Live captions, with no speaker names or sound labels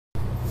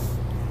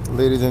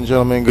Ladies and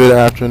gentlemen, good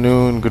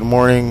afternoon, good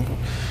morning,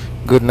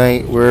 good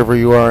night, wherever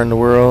you are in the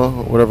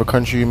world, whatever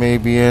country you may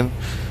be in.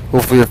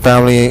 Hopefully your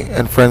family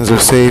and friends are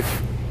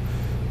safe,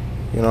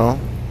 you know.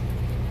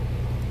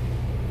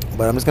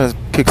 But I'm just going to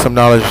kick some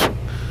knowledge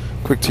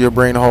quick to your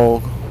brain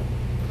hole.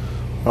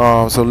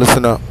 So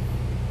listen up.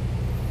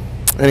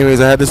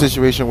 Anyways, I had this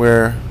situation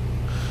where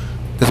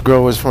this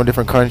girl was from a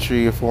different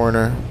country, a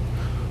foreigner,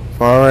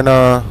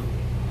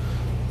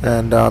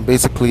 and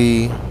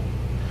basically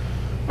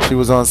she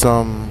was on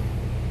some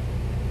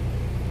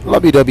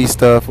lovey-dovey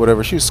stuff,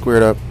 whatever. She was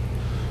squared up,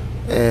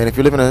 and if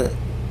you're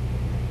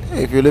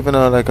living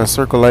a like a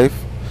circle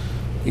life,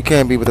 you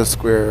can't be with a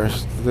square.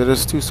 They're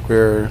just too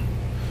square.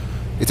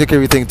 They take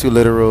everything too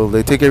literal.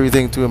 They take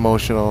everything too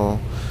emotional.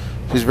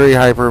 She's very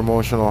hyper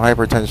emotional,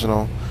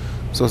 hypertensional.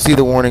 So see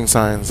the warning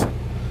signs.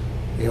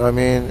 You know what I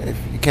mean? If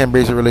you can't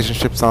base your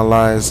relationships on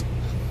lies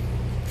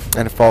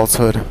and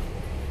falsehood.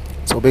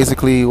 So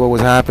basically, what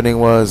was happening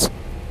was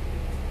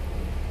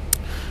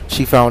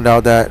she found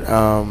out that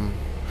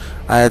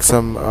I had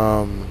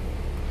some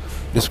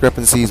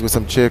discrepancies with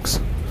some chicks,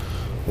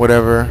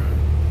 whatever,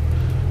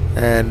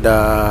 and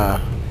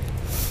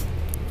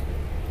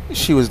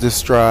she was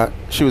distraught.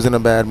 She was in a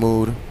bad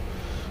mood,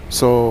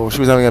 so she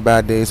was having a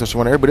bad day. So she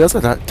wanted everybody else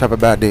to have a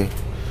bad day.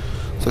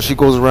 So she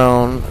goes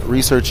around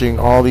researching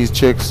all these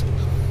chicks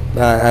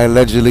that I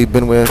allegedly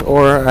been with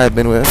or I've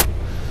been with.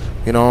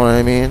 You know what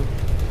I mean?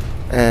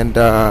 And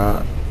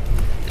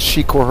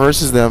she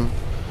coerces them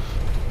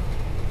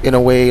in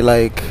a way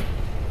like,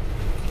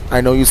 I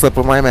know you slept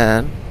with my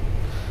man,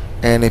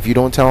 and if you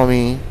don't tell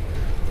me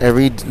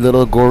every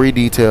little gory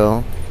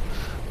detail,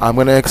 I'm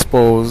going to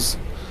expose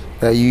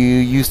that you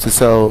used to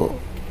sell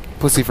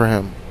pussy for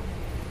him.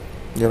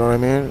 You know what I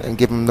mean? And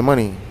give him the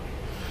money.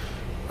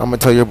 I'm going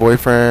to tell your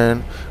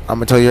boyfriend, I'm going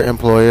to tell your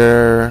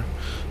employer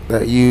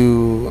that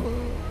you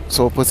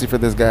sold pussy for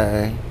this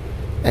guy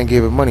and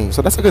gave him money.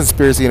 So that's a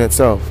conspiracy in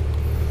itself,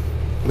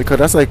 because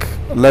that's like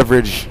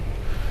leverage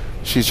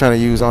she's trying to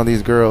use on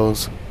these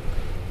girls,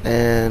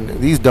 and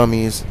these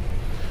dummies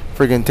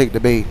friggin' take the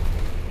bait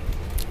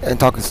and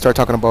start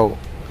talking about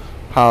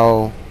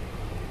how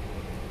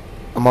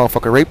a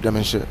motherfucker raped them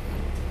and shit.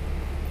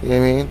 You know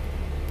what I mean?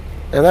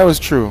 And that was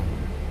true.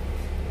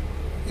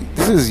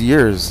 This is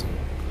years.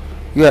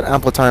 You had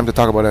ample time to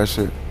talk about that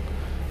shit.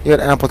 You had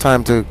ample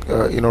time to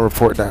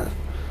report that.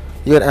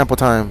 You had ample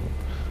time.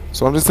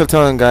 So I'm just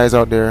telling guys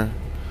out there,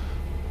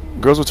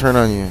 girls will turn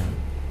on you. You know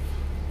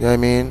what I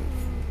mean?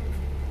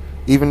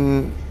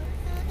 Even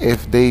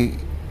if they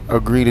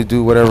agree to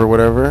do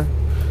whatever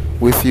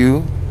with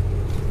you,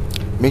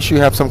 make sure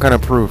you have some kind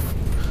of proof.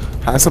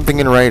 Have something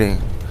in writing.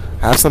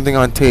 Have something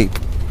on tape.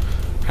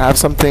 Have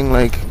something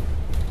like,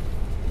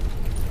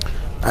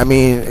 I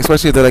mean,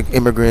 especially if they're like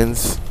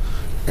immigrants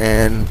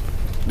and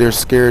they're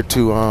scared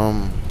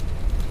to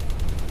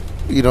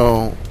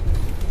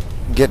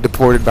get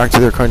deported back to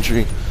their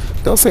country.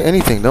 They'll say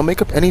anything. They'll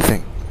make up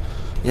anything.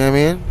 You know what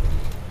I mean?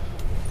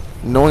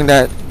 Knowing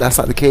that that's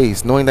not the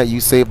case, knowing that you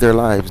saved their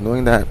lives,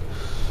 knowing that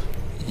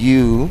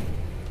you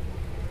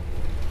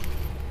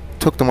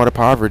took them out of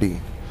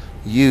poverty,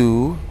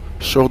 you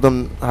showed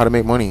them how to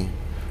make money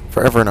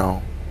forever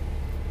now.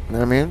 You know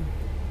what I mean?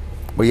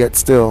 But yet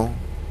still,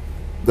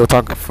 they'll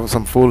talk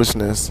some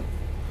foolishness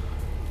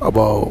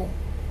about,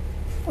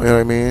 you know what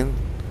I mean?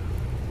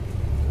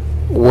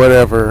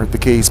 Whatever the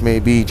case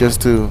may be,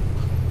 just to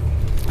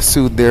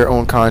soothe their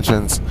own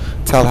conscience,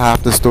 tell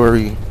half the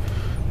story,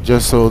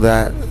 just so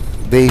that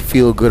they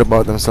feel good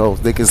about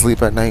themselves. They can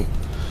sleep at night,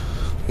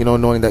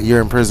 knowing that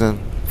you're in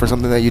prison for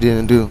something that you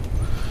didn't do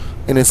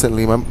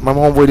innocently. My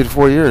homeboy did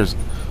 4 years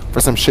for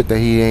some shit that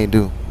he ain't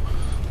do.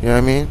 You know what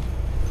I mean?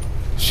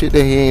 Shit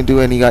that he ain't do,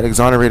 and he got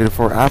exonerated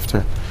for after.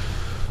 You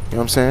know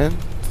what I'm saying?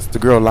 The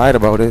girl lied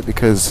about it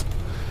because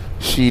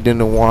she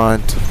didn't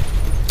want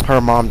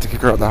her mom to kick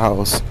her out of the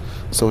house,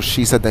 so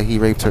she said that he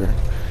raped her,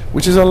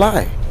 which is a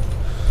lie.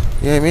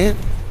 You know what I mean?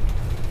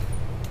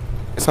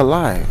 It's a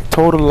lie.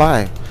 Total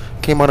lie.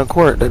 Came out in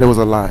court that it was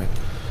a lie.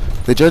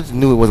 The judge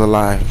knew it was a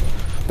lie.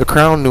 The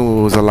crown knew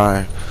it was a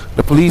lie.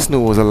 The police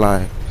knew it was a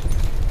lie.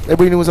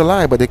 Everybody knew it was a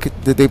lie, but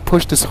they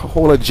pushed this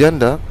whole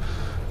agenda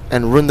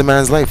and ruined the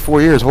man's life.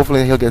 4 years.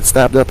 Hopefully he'll get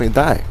stabbed up and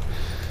die.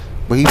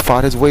 But he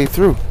fought his way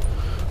through.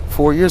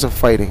 4 years of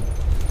fighting.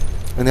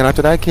 And then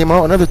after that came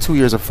out another 2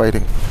 years of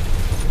fighting.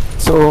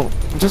 So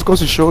it just goes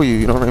to show you,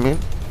 you know what I mean?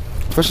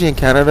 Especially in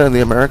Canada and the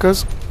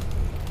Americas,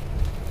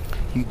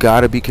 you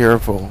gotta be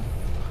careful.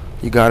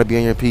 You gotta be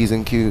on your P's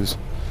and Q's.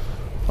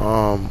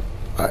 An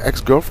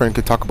ex-girlfriend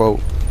could talk about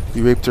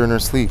you raped her in her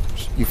sleep.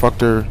 You fucked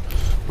her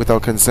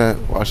without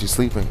consent while she's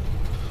sleeping.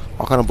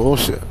 All kind of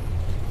bullshit.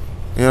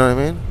 You know what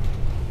I mean?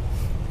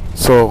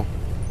 So,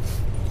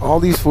 all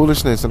these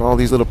foolishness and all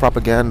these little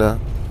propaganda,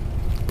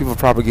 people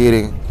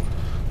propagating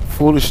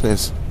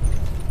foolishness,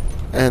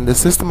 and the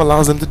system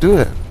allows them to do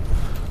it.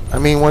 I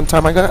mean, one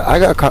time I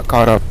got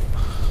caught up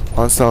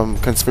on some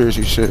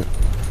conspiracy shit.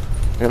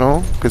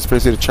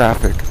 Conspiracy to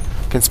traffic,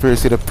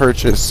 conspiracy to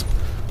purchase,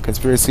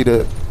 conspiracy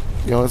to,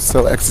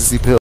 sell ecstasy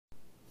pills.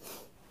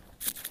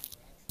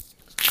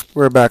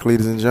 We're back,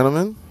 ladies and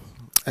gentlemen,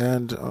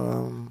 and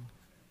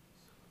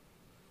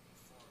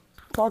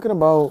talking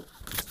about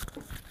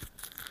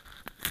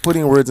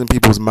putting words in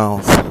people's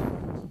mouth.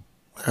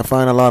 I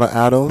find a lot of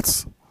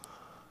adults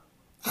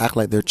act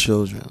like they're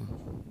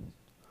children,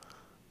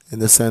 in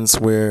the sense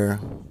where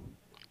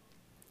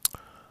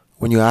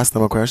when you ask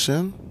them a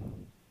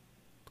question,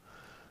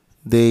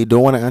 they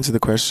don't want to answer the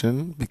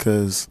question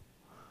because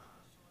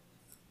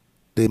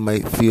they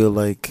might feel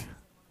like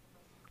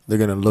they're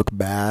going to look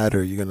bad,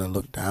 or you're going to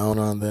look down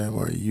on them,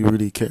 or you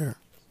really care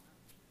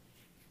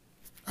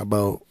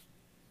about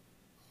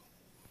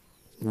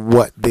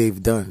what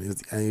they've done.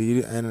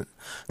 And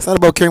it's not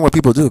about caring what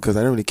people do, because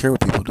I don't really care what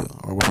people do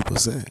or what people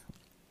say.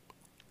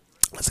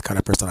 That's the kind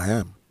of person I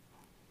am.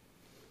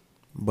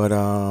 But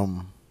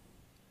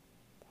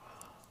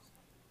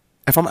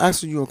if I'm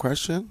asking you a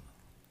question,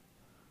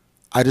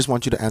 I just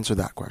want you to answer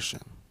that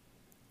question.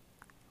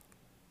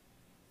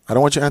 I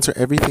don't want you to answer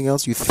everything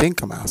else you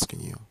think I'm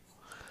asking you.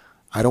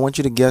 I don't want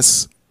you to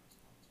guess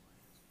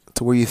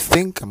to where you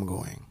think I'm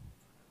going.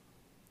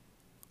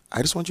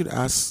 I just want you to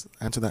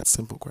answer that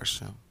simple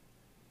question.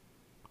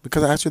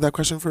 Because I asked you that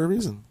question for a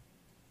reason.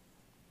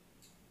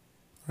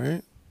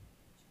 Right?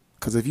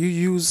 Because if you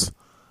use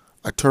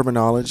a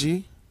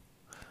terminology,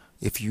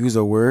 if you use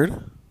a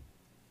word,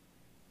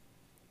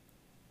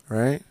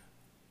 right,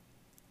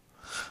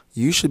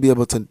 you should be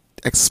able to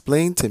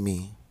explain to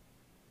me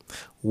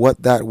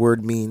what that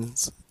word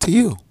means to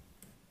you.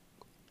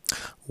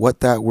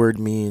 What that word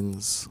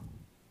means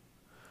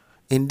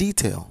in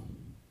detail.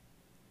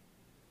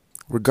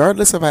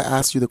 Regardless if I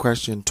ask you the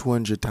question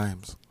 200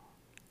 times.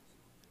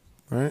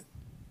 Right?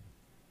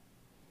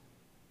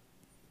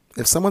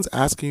 If someone's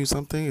asking you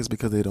something, it's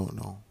because they don't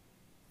know.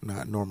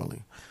 Not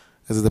normally.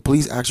 As if the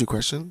police ask you a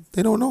question,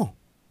 they don't know.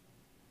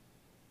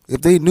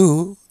 If they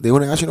knew, they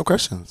wouldn't ask you no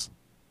questions.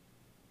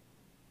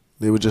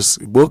 They would just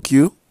book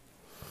you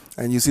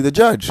and you see the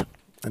judge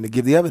and they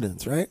give the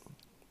evidence, right?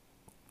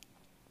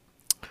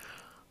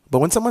 But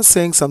when someone's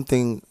saying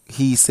something,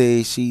 he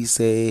say, she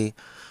say,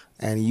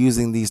 and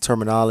using these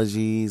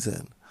terminologies,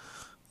 and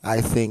I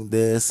think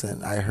this,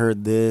 and I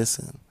heard this,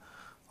 and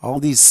all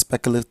these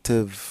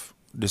speculative,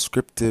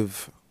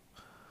 descriptive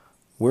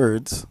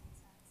words,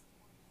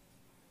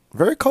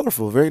 very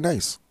colorful, very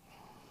nice,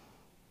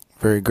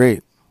 very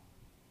great.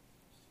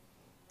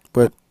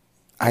 But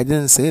I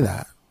didn't say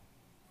that.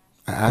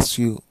 I asked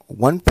you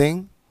one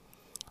thing.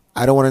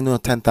 I don't want to know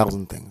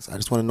 10,000 things. I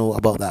just want to know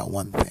about that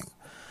one thing.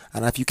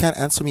 And if you can't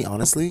answer me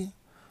honestly,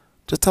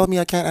 just tell me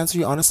I can't answer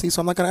you honestly, so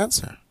I'm not going to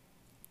answer.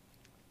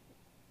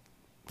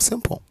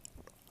 Simple.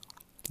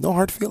 No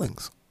hard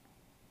feelings.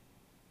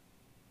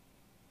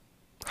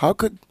 How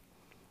could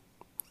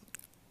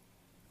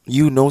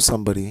you know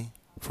somebody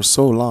for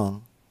so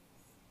long,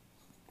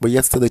 but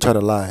yet still they try to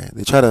lie?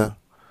 They try to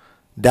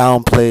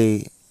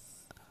downplay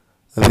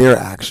their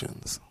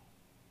actions.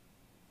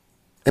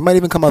 It might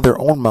even come out of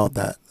their own mouth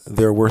that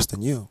they're worse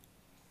than you.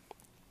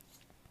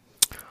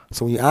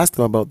 So when you ask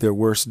them about their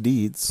worst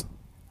deeds,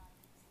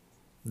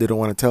 they don't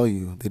want to tell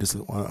you. They just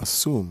want to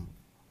assume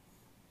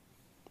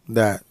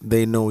that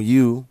they know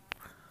you.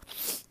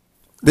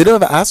 They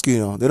don't ever ask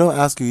you, They don't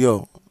ask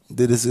you,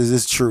 is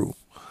this true?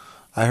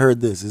 I heard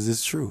this. Is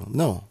this true?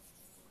 No.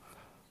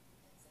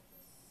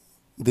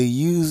 They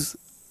use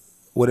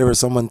whatever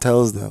someone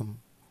tells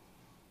them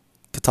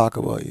to talk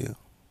about you.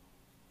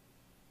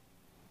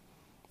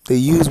 They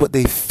use what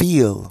they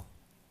feel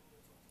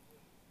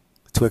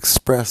to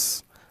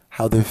express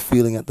how they're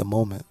feeling at the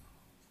moment,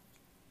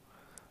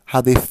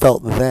 how they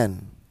felt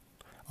then,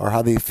 or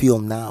how they feel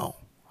now.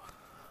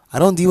 I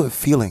don't deal with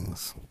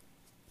feelings,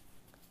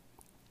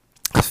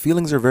 because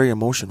feelings are very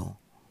emotional.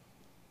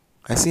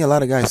 I see a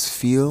lot of guys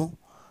feel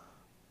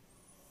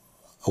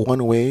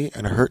one way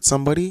and hurt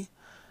somebody,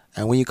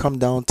 and when you come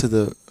down to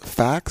the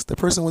facts, the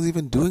person wasn't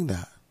even doing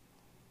that.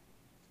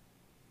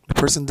 The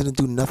person didn't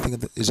do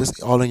nothing. It's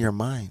just all in your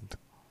mind.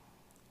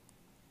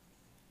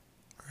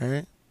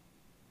 Right?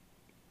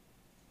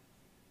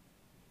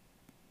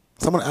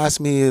 Someone asked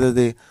me the other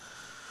day,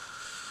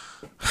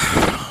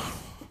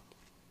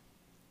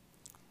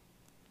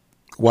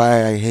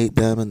 why I hate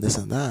them and this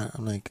and that.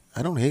 I'm like,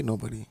 I don't hate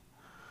nobody.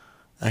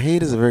 I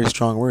hate is a very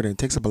strong word, and it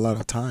takes up a lot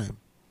of time.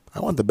 I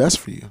want the best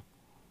for you.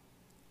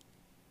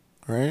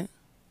 Right?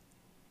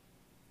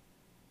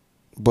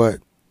 But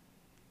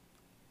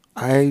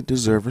I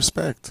deserve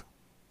respect.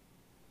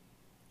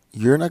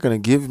 You're not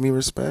going to give me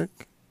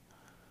respect.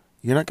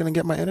 You're not going to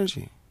get my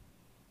energy.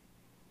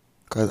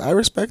 Because I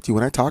respect you.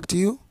 When I talk to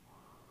you,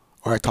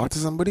 or I talk to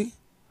somebody,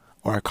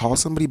 or I call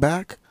somebody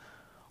back,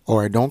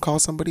 or I don't call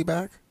somebody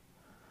back,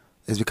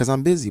 it's because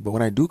I'm busy. But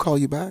when I do call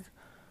you back,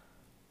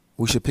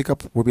 we should pick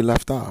up where we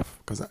left off,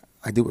 because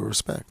I do it with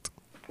respect.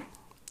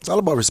 It's all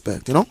about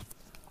respect, So I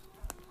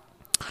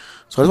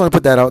just want to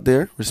put that out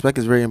there. Respect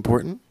is very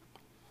important.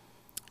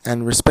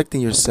 And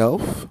respecting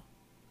yourself,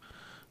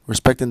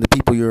 respecting the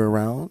people you're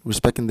around,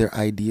 respecting their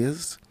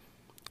ideas,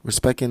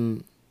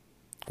 respecting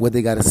what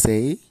they got to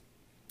say,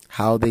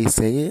 how they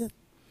say it.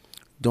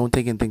 Don't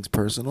take in things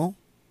personal.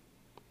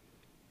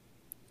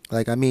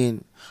 Like, I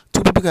mean,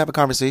 two people can have a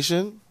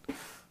conversation,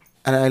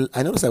 and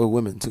I notice that with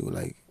women too.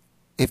 Like,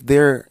 if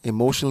they're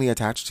emotionally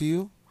attached to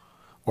you,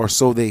 or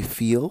so they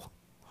feel,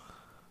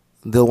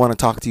 they'll want to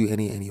talk to you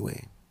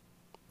anyway.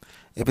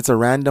 If it's a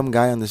random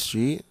guy on the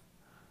street,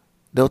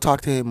 they'll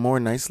talk to him more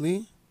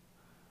nicely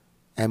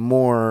and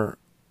more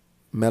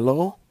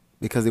mellow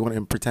because they want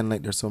to pretend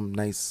like they're some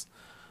nice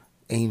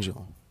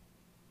angel.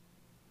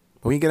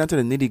 But when you get into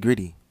the nitty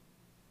gritty,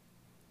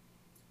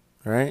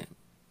 right?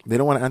 They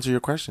don't want to answer your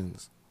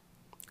questions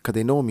because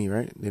they know me,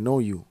 right? They know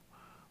you,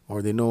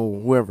 or they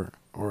know whoever,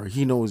 or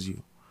he knows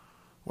you,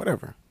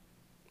 whatever.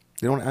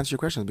 They don't want to answer your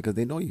questions because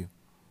they know you,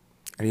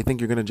 and you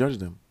think you're gonna judge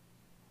them.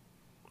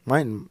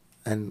 Mind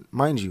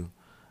you,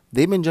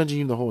 they've been judging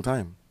you the whole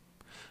time.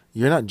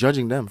 You're not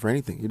judging them for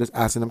anything. You're just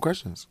asking them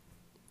questions.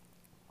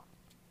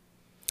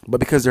 But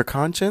because their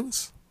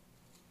conscience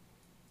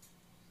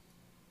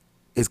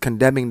is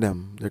condemning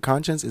them, their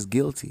conscience is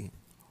guilty.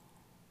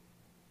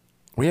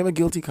 When you have a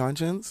guilty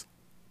conscience,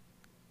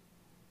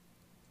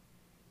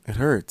 it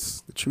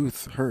hurts. The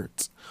truth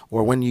hurts.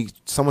 Or when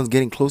someone's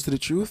getting close to the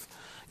truth,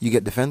 you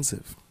get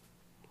defensive.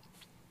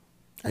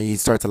 And you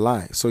start to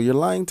lie. So you're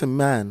lying to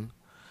man,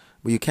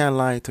 but you can't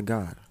lie to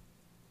God.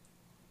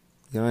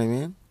 You know what I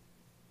mean?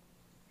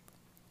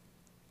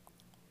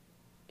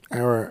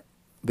 Or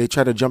they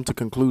try to jump to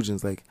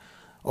conclusions like,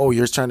 oh,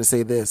 you're trying to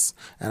say this,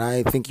 and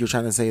I think you're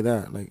trying to say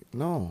that. Like,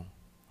 no,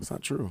 it's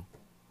not true.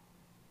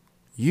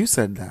 You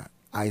said that.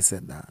 I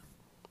said that.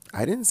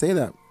 I didn't say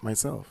that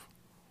myself.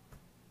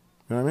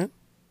 You know what I mean?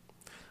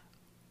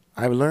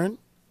 I've learned,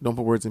 don't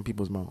put words in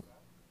people's mouth.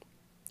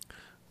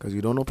 Because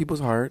you don't know people's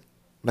heart.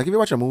 Like if you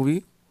watch a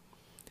movie,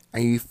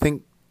 and you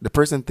think, the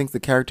person thinks the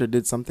character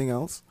did something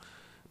else,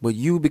 but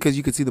you, because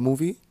you could see the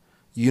movie,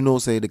 you know,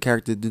 say the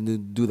character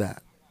didn't do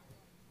that.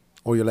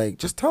 Or you're like,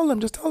 just tell them.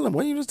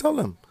 Why don't you just tell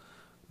them?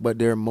 But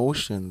their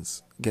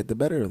emotions get the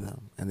better of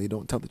them, and they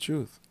don't tell the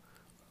truth.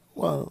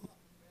 Well,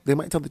 they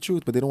might tell the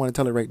truth, but they don't want to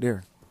tell it right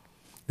there.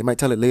 They might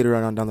tell it later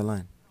on down the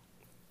line.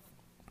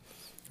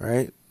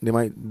 Right? They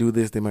might do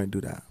this, they might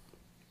do that.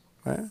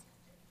 Right?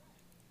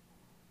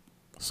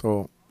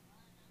 So,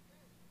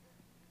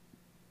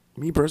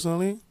 me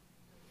personally,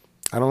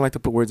 I don't like to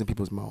put words in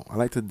people's mouth. I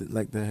like to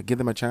give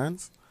them a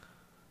chance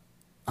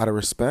out of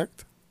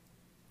respect,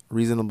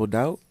 reasonable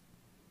doubt.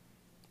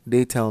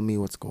 They tell me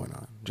what's going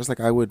on. Just like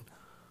I would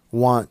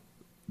want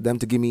them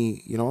to give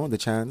me, the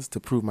chance to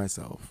prove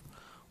myself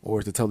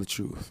or to tell the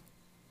truth.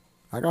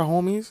 I got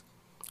homies.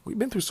 We've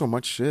been through so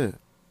much shit.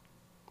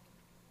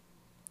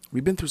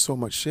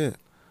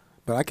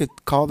 But I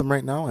could call them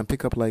right now and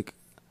pick up like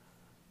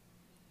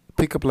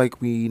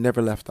we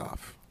never left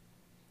off.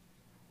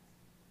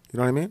 You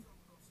know what I mean?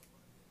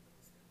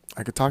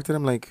 I could talk to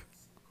them like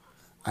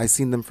I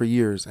seen them for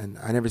years and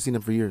I never seen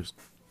them for years.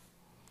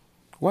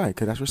 Why?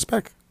 Because that's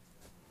respect.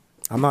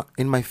 I'm not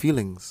in my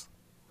feelings.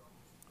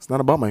 It's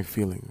not about my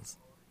feelings.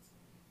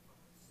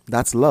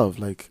 That's love,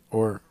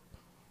 or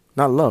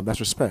not love, that's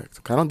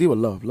respect. I don't deal with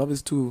love. Love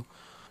is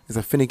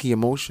a finicky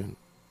emotion.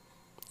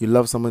 You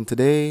love someone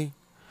today,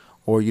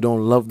 or you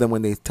don't love them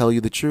when they tell you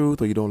the truth,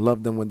 or you don't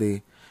love them when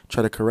they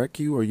try to correct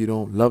you, or you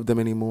don't love them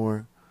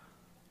anymore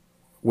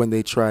when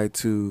they try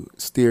to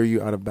steer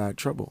you out of bad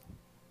trouble.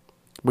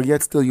 But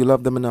yet still you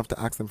love them enough to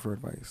ask them for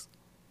advice.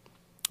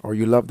 Or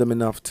you love them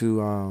enough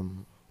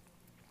to,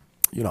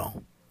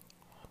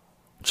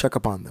 check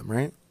up on them,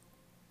 right?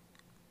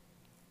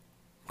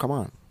 Come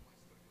on.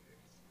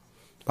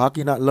 How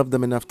can you not love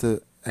them enough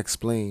to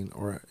explain,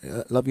 or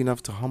love you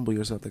enough to humble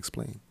yourself to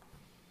explain?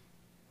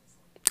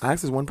 I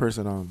asked this one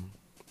person,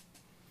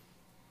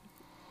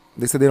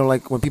 they said they don't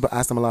like when people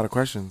ask them a lot of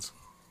questions.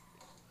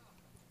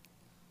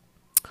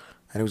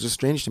 And it was just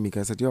strange to me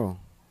because I said, yo,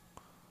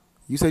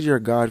 you said you're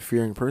a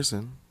God-fearing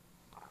person.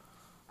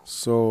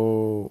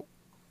 So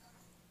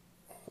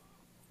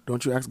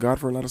don't you ask God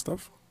for a lot of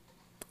stuff?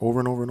 Over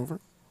and over and over?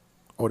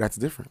 Oh, that's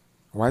different.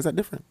 Why is that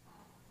different?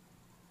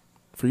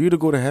 For you to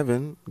go to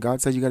heaven,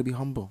 God said you got to be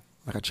humble,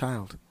 like a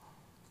child.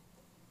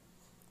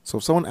 So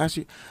if someone asks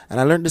you, and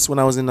I learned this when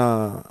I was in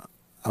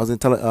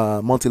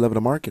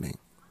multi-level marketing,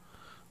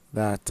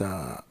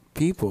 that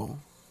people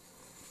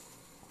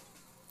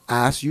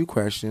ask you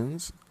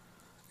questions,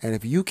 and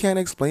if you can't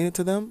explain it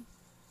to them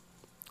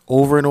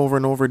over and over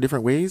and over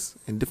different ways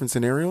in different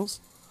scenarios,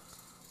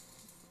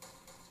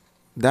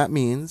 that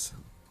means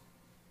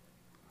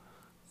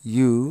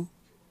you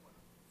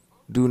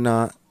do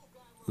not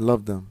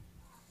love them.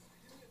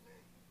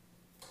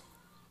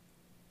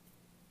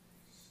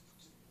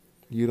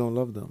 You don't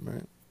love them,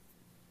 right?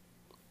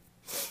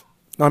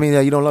 No, I mean,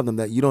 you don't love them,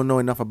 that you don't know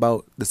enough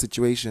about the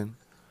situation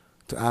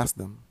to ask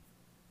them.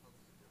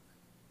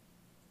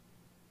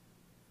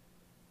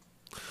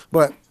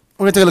 But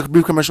we're going to take a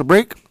brief commercial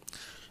break,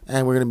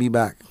 and we're going to be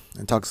back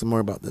and talk some more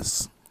about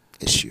this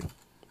issue.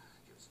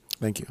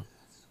 Thank you.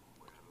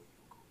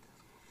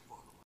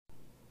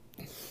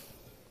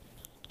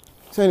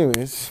 So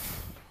anyways,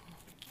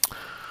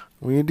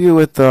 when you deal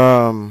with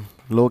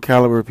low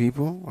caliber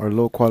people or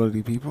low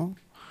quality people,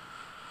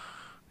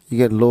 you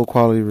get low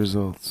quality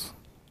results.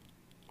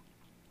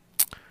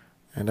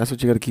 And that's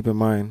what you got to keep in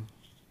mind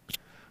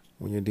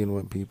when you're dealing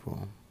with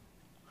people.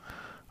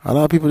 A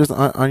lot of people just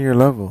on your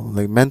level,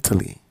 like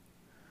mentally.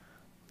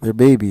 They're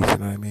babies, you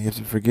know what I mean? You have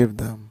to forgive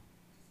them.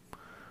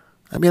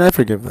 I mean, I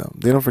forgive them.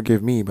 They don't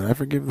forgive me, but I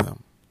forgive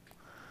them.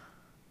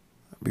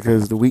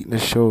 Because the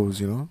weakness shows,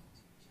 you know?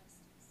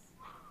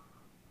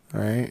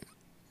 Right?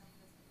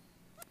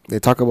 They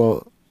talk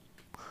about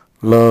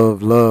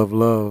love, love,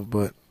 love,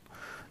 but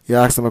you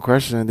ask them a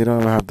question and they don't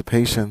even have the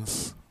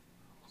patience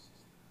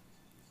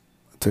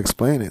to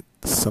explain it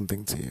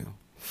something to you.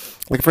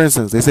 Like for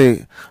instance, they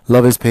say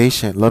love is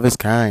patient, love is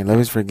kind, love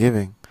is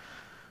forgiving.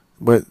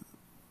 But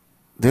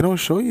they don't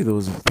show you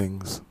those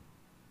things.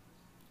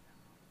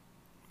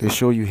 They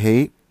show you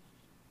hate.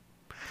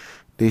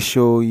 They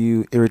show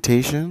you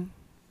irritation.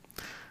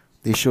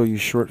 They show you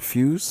short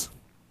fuse.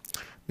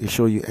 They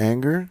show you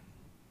anger.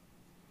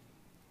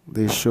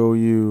 They show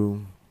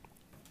you...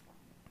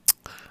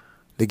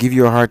 They give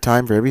you a hard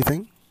time for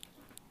everything.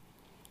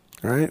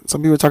 Alright?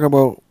 Some people talk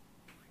about...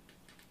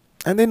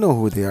 And they know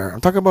who they are. I'm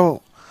talking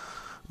about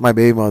my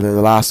baby mother,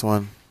 the last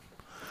one.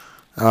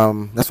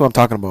 That's what I'm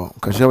talking about.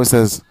 Because she always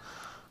says,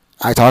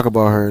 I talk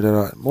about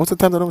her. Most of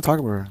the time I don't talk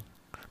about her.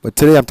 But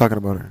today I'm talking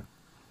about her.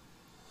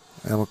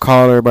 And I'm going to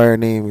call her by her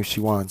name if she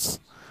wants.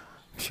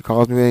 If she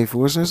calls me with any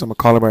foolishness, I'm going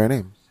to call her by her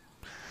name.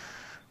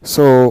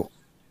 So,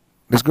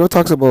 this girl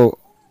talks about...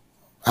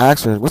 I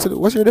asked her,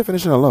 what's your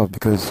definition of love?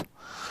 Because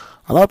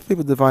a lot of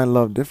people define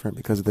love different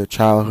because of their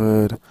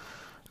childhood.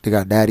 They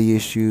got daddy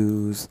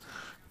issues.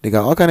 They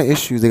got all kind of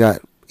issues. They got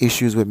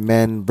issues with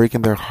men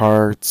breaking their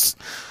hearts.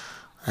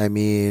 I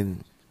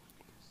mean,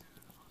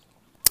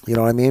 you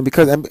know what I mean?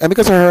 Because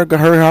her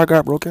heart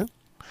got broken.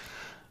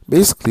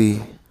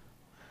 Basically,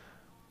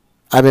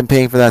 I've been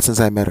paying for that since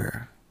I met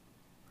her.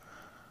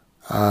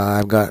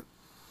 I've got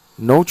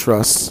no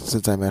trust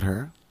since I met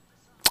her.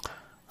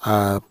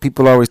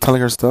 People are always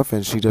telling her stuff,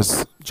 and she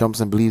just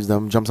jumps and believes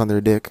them, jumps on their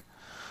dick.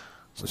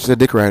 So she's a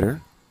dick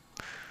rider.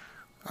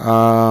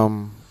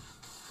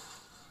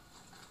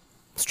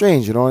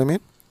 Strange, you know what I mean?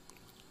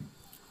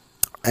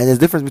 And the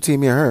difference between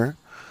me and her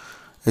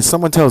is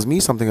someone tells me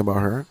something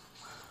about her,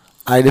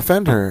 I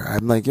defend her.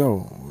 I'm like,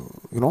 yo,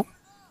 you know?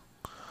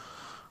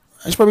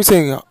 She's probably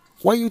saying,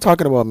 why are you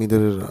talking about me? Da,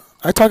 da, da.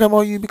 I talk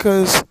about you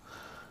because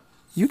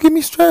you give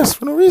me stress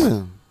for no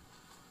reason.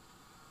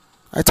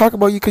 I talk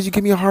about you because you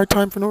give me a hard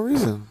time for no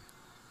reason.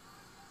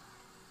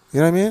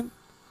 You know what I mean?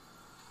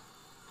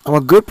 I'm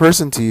a good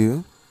person to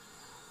you.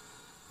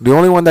 The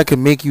only one that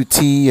can make you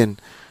tea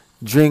and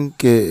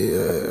drink,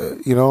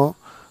 you know,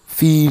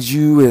 feed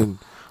you and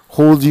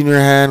hold you in your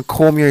hand,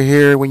 comb your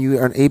hair when you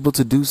are unable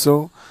to do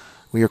so,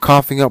 when you're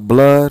coughing up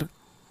blood.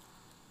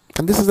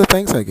 And this is the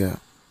thanks I get.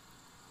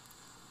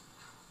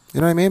 You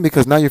know what I mean?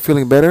 Because now you're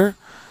feeling better,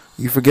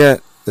 you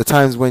forget the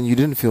times when you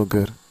didn't feel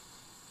good.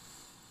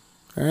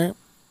 Alright?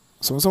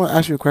 So when someone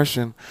asks you a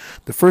question,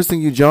 the first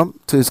thing you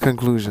jump to is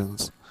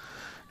conclusions.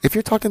 If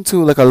you're talking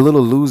to like a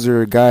little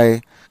loser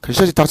guy, because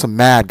she talks to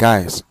mad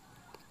guys.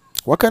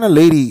 What kind of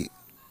lady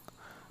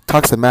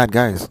talks to mad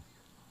guys?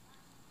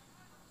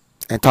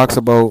 And talks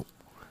about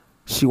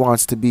she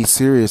wants to be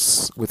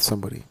serious with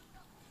somebody.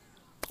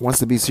 Wants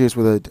to be serious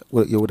with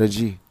a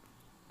G.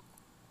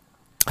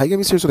 How you gonna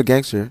be serious with a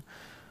gangster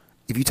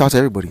if you talk to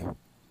everybody?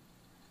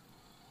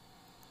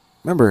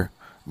 Remember,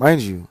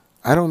 mind you,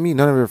 I don't meet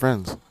none of your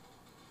friends.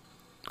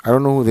 I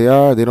don't know who they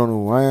are. They don't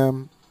know who I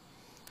am.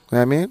 You know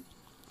what I mean?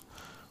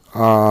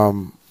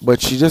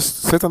 But she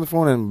just sits on the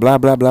phone and blah,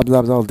 blah, blah,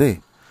 blah, blah all day.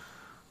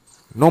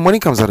 No money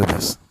comes out of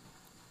this.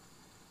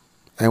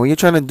 And when you're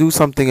trying to do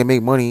something and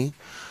make money,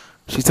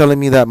 she's telling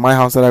me that my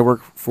house that I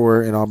work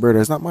for in Alberta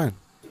is not mine.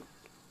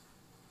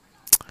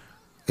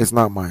 It's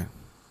not mine.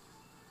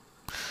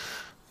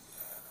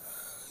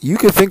 You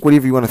can think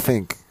whatever you want to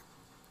think.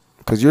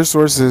 Because your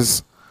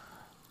sources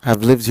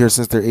have lived here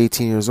since they're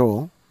 18 years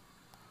old.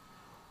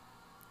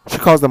 She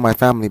calls them my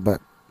family,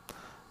 but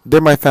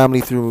they're my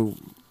family through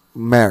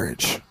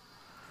marriage.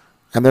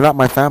 And they're not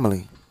my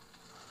family.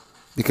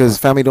 Because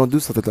family don't do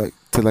something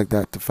like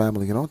that to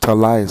family, you know, tell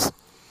lies.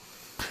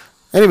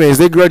 Anyways,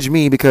 they grudge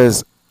me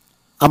because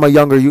I'm a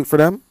younger youth for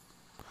them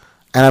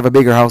and I have a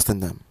bigger house than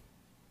them.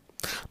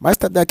 My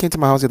stepdad came to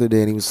my house the other day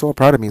and he was so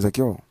proud of me. He's like,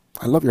 yo,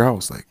 I love your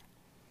house. Like,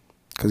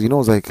 because he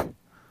knows, like,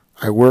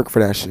 I work for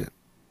that shit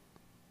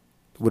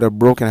with a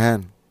broken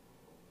hand.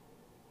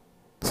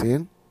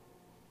 See?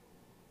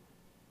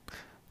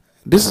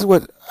 This is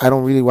what why I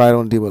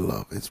don't deal with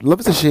love. Love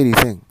is a shady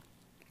thing.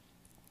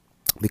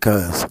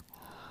 Because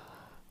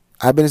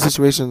I've been in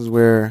situations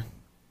where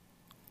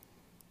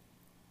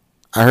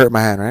I hurt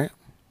my hand, right?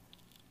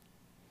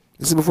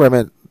 This is before I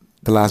met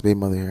the last baby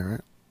mother here,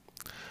 right?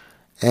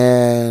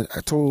 And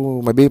I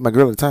told my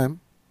girl at the time,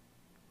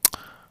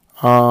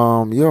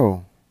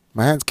 yo,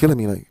 my hand's killing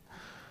me. Like,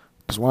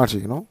 just watch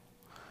it, you know?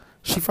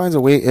 She finds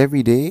a way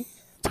every day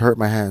to hurt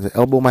my hand, to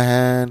elbow my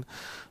hand,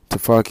 to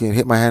fucking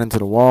hit my hand into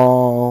the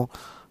wall,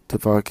 to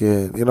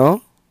fucking, you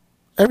know,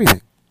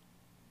 everything.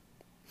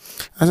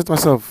 I said to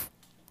myself,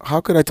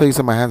 how could I tell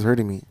you my hand's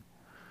hurting me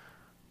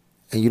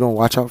and you don't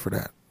watch out for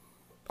that?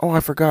 Oh, I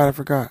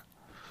forgot.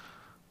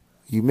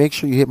 You make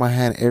sure you hit my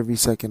hand every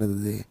second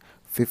of the day,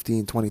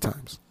 15, 20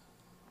 times.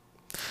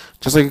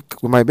 Just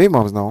like with my baby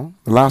moms now,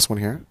 the last one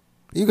here.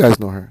 You guys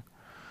know her.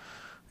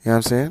 You know what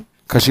I'm saying?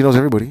 Because she knows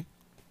everybody.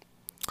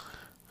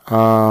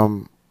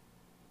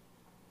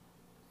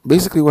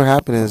 Basically what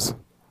happened is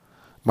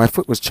my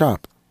foot was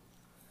chopped.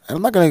 And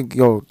I'm not going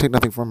to take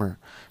nothing from her.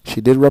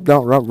 She did rub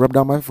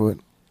down my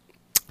foot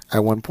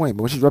at one point.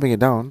 But when she's rubbing it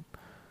down,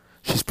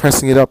 she's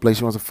pressing it up like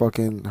she wants to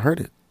fucking hurt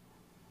it.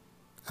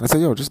 And I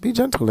said, yo, just be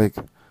gentle. Like,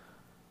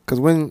 because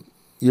when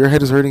your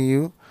head is hurting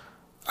you,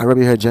 I rub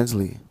your head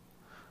gently.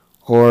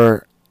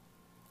 Or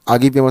I'll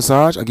give you a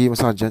massage, I'll give you a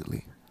massage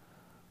gently.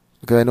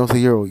 Because I know that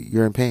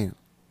you're in pain. You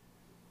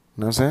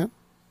know what I'm saying?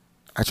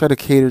 I try to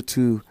cater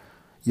to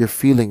your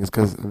feelings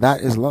because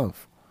that is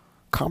love.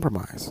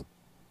 Compromise.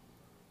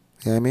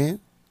 You know what I mean?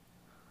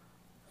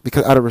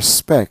 Because out of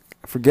respect,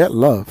 forget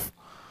love.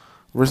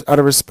 Out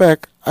of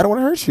respect, I don't want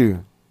to hurt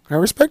you. I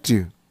respect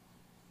you.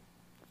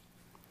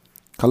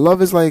 Cause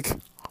love is like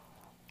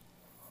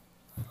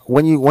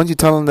once you're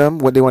telling them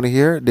what they want to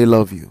hear, they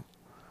love you.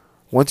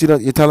 Once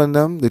you're telling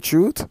them the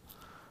truth,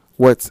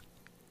 what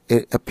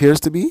it appears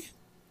to be,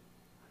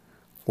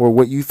 or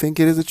what you think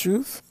it is the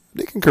truth,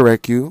 they can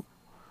correct you.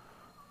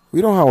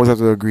 We don't always have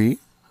to agree.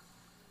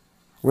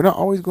 We're not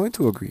always going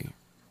to agree.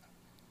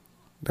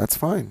 That's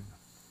fine.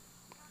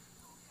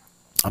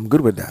 I'm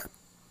good with that.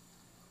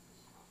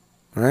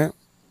 Right?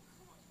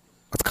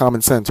 That's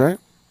common sense, right?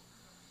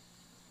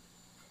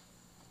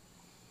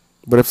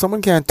 But if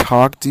someone can't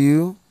talk to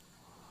you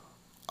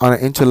on an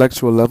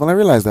intellectual level, and I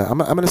realize that. I'm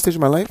at a stage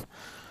of my life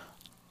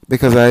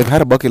because I've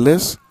had a bucket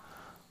list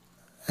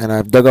and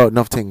I've dug out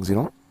enough things, you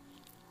know?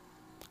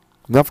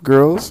 Enough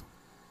girls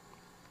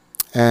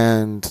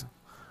and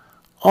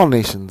all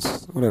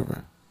nations,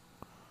 whatever.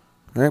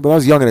 Right? But I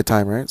was young at the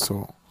time, right?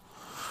 So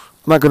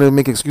I'm not going to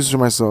make excuses for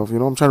myself, you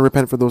know? I'm trying to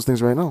repent for those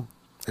things right now,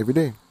 every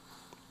day.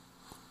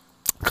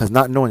 Because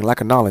not knowing,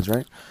 lack of knowledge,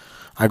 right?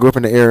 I grew up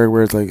in the area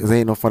where it's like, it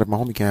ain't no fun if my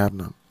homie can't have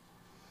none.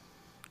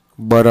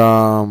 But,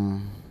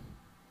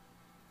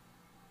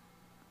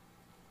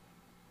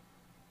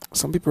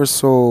 some people are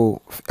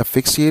so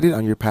asphyxiated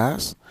on your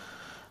past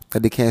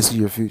that they can't see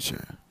your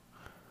future.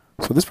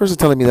 So this person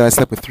telling me that I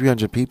slept with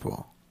 300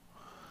 people.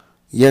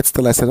 Yet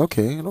still I said,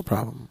 okay, no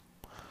problem.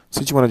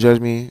 Since you want to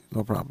judge me,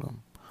 no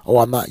problem. Oh,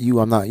 I'm not you,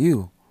 I'm not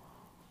you.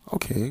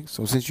 Okay,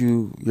 so since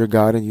you're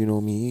God and you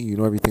know me, you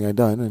know everything I've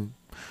done and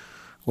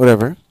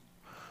whatever,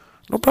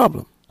 no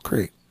problem.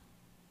 Great.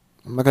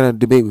 I'm not going to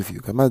debate with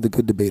you. I'm not a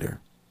good debater.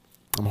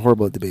 I'm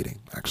horrible at debating,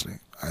 actually.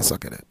 I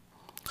suck at it.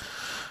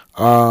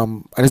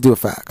 I just deal with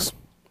facts.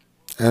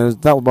 And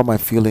it's not about my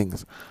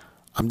feelings.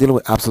 I'm dealing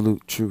with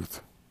absolute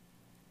truth.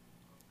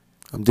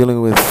 I'm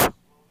dealing with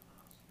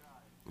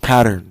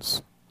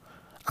patterns.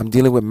 I'm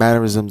dealing with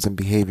mannerisms and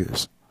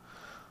behaviors.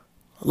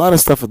 A lot of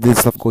stuff, this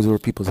stuff goes over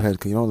people's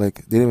head. You know, like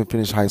they didn't even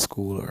finish high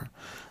school or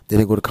they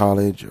didn't go to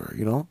college or,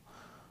 you know,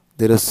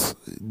 they just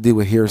deal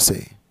with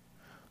hearsay.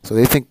 So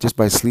they think just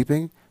by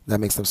sleeping, that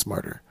makes them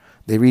smarter.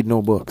 They read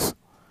no books.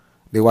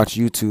 They watch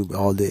YouTube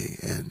all day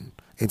and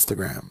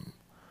Instagram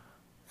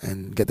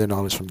and get their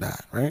knowledge from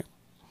that, right?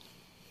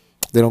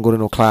 They don't go to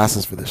no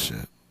classes for this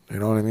shit. You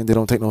know what I mean? They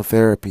don't take no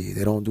therapy.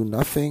 They don't do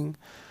nothing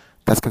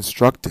that's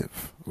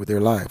constructive with their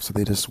lives. So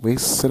they just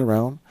sit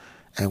around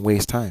and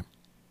waste time.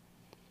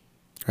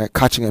 Right?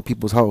 Catching at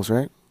people's house,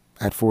 right?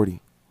 At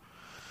 40.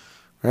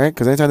 Right?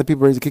 Because anytime the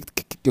people are ready to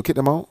kick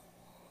them out,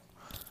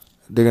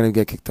 they're going to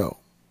get kicked out.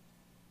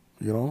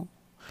 You know?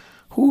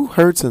 Who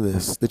hurts in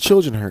this? The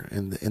children hurt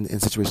in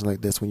situations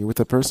like this when you're with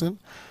a person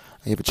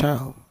and you have a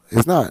child.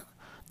 It's not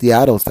the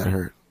adults that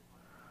hurt.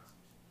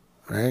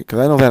 Right? Because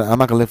I know that I'm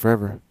not going to live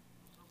forever.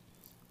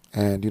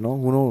 And, you know,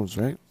 who knows,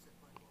 right?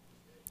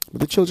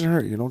 But the children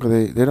hurt, you know,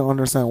 because they don't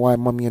understand why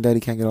mommy and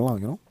daddy can't get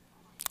along, you know?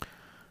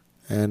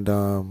 And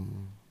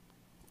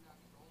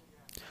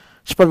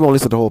she probably won't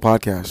listen to the whole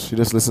podcast. She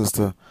just listens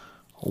to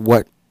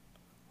what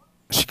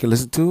she can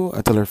listen to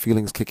until her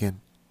feelings kick in.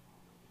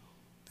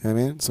 You know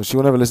what I mean? So she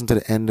will never listen to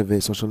the end of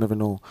it, so she'll never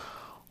know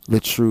the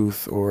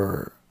truth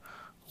or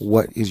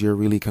what is your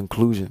really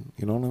conclusion.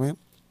 You know what I mean?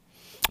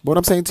 But what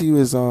I'm saying to you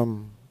is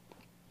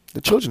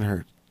the children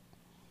hurt.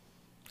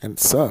 And it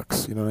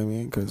sucks, you know what I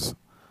mean? Because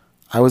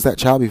I was that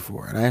child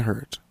before, and I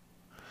hurt.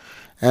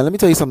 And let me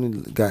tell you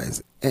something,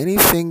 guys.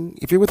 Anything,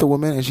 if you're with a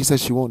woman and she says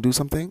she won't do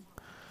something,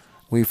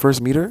 when you first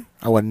meet her,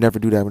 I would never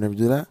do that, I would never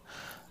do that.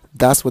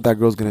 That's what that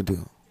girl's going to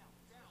do.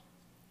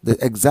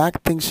 The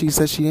exact thing she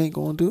says she ain't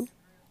going to do,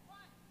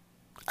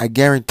 I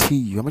guarantee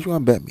you. How much you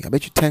want to bet me? I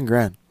bet you 10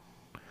 grand.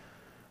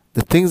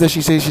 The things that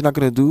she says she's not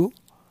going to do,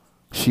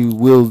 she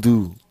will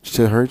do.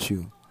 She'll hurt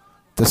you,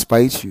 to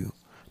spite you.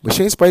 But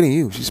she ain't spiting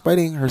you. She's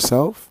spiting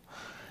herself,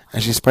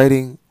 and she's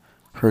spiting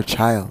her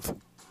child.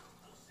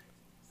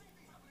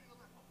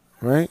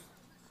 Right?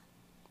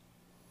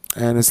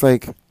 And it's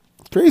like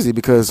crazy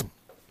because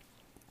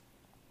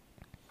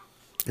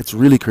it's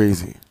really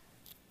crazy.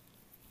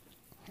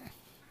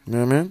 You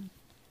know what I mean?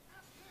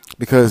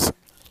 Because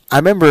I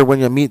remember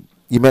when I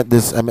met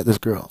this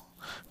girl,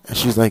 and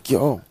she's like,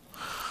 yo.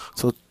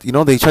 So, you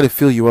know, they try to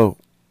feel you out.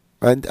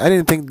 I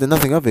didn't think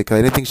nothing of it because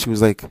I didn't think she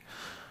was like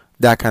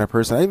that kind of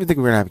person. I didn't even think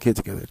we were gonna have a kid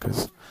together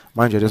because,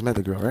 mind you, I just met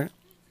the girl, right?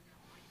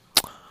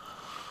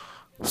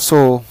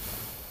 So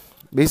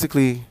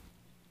basically,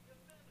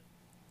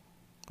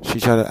 she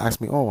tried to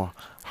ask me, "Oh,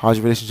 how's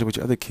your relationship with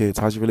your other kids?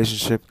 How's your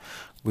relationship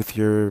with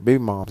your baby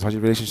moms? How's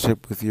your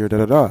relationship with your da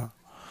da da,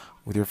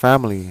 with your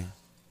family?"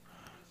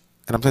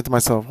 And I'm saying to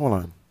myself, "Hold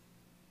on."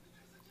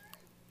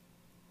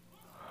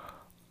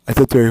 I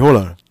said to her, "Hold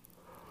on.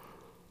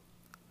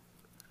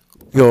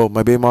 Yo,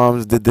 my baby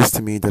moms did this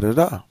to me, da da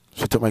da.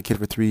 She took my kid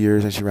for 3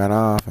 years and she ran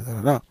off, and da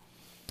da da."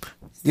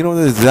 You know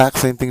the exact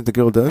same thing the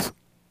girl does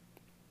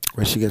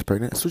when she gets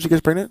pregnant. As soon as she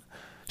gets pregnant,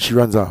 she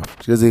runs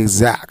off. She does the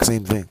exact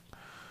same thing.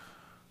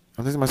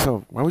 I'm thinking to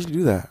myself, why would you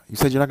do that? You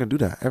said you're not gonna do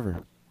that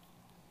ever.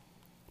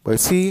 But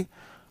see,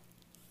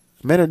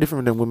 men are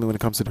different than women when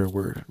it comes to their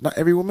word. Not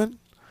every woman,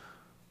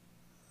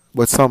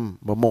 but some,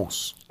 but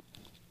most.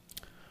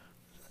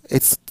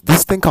 It's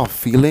this thing called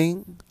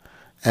feeling,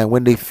 and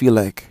when they feel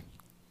like,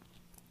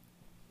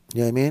 you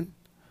know what I mean?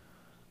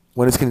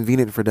 When it's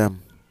convenient for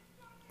them.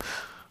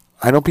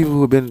 I know people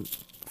who have been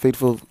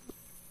faithful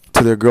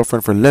to their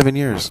girlfriend for 11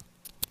 years.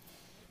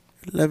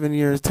 11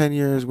 years, 10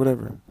 years,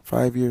 whatever.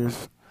 5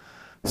 years,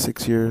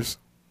 6 years.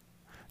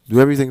 Do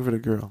everything for the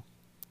girl.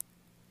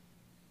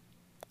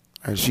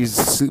 And she's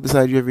sleep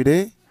beside you every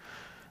day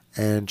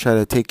and try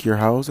to take your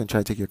house and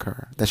try to take your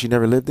car that she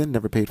never lived in,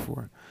 never paid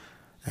for.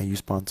 And you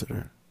sponsored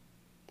her.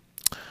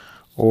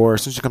 Or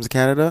as soon as she comes to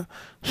Canada,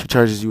 she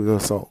charges you with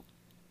assault.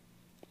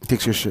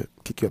 Takes your shit,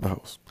 kick you out the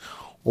house.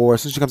 Or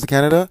as soon as she comes to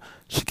Canada,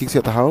 she kicks you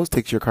out the house,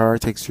 takes your car,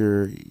 takes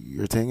your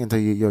thing, and tell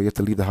you, yo, you have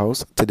to leave the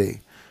house today.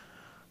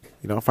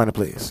 You know, find a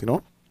place, you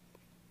know?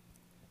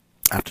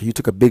 After you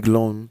took a big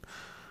loan,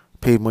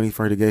 paid money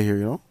for her to get here,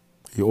 you know?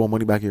 You owe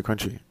money back to your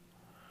country.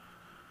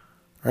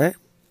 Right?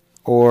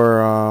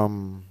 Or,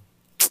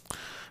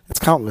 it's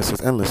countless,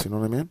 it's endless, you know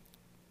what I mean?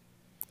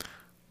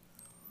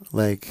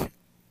 Like,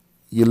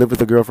 you live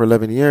with a girl for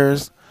 11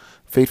 years,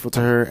 faithful to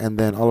her, and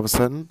then all of a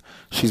sudden,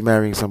 she's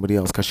marrying somebody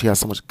else because she has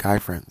so much guy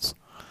friends.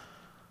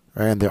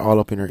 Right? And they're all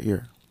up in her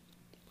ear.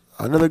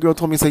 Another girl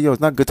told me, say, yo,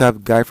 it's not good to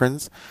have guy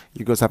friends.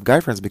 You girls have guy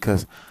friends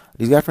because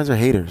these guy friends are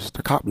haters.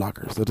 They're cop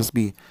blockers. They'll just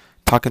be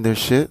talking their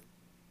shit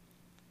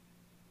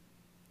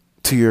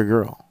to your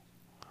girl.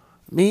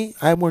 Me,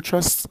 I have more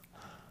trust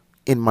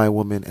in my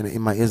woman and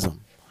in my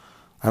ism.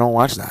 I don't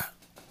watch that.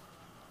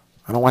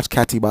 I don't watch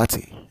Catty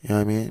Bati. You know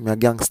what I mean? I'm a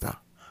gangster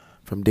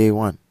from day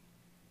one.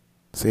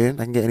 See? I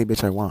can get any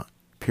bitch I want.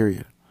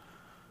 Period.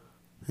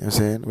 You know what I'm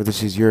saying? Whether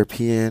she's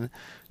European,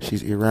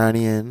 she's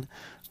Iranian,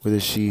 whether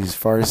she's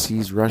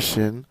Farsi,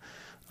 Russian,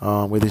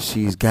 whether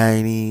she's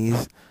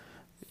Guyanese,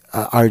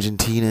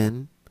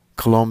 Argentinian,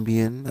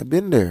 Colombian. I've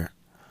been there.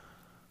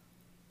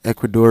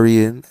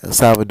 Ecuadorian,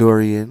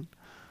 Salvadorian.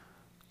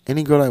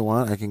 Any girl I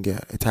want, I can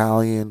get.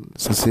 Italian,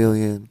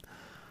 Sicilian.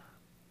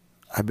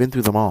 I've been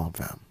through them all,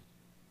 fam.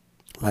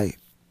 Like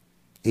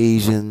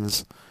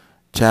Asians,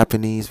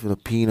 Japanese,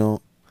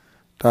 Filipino.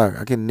 Dog,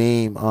 I can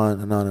name on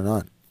and on and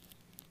on.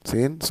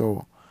 See?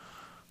 So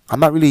I'm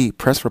not really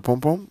pressed for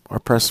pom pom or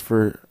pressed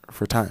for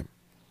time.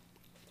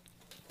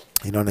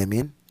 You know what I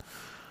mean?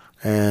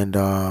 And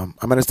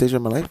I'm at a stage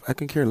in my life I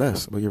can care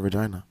less about your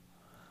vagina.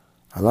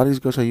 A lot of these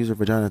girls try to use their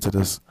vagina to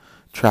just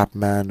trap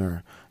man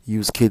or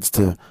use kids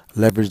to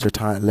leverage their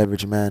time,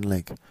 leverage man.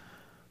 Like,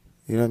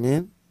 you know what I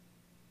mean?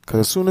 Because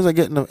as soon as I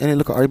get in any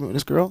little argument with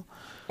this girl,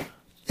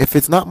 if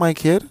it's not my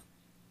kid,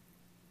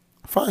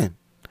 fine.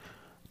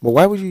 But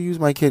why would you use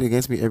my kid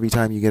against me every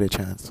time you get a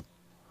chance?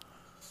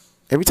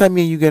 Every time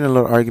me and you get in a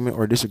little argument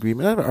or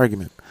disagreement, not an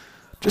argument,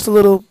 just a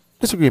little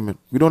disagreement.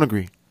 We don't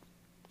agree.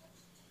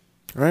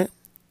 Right?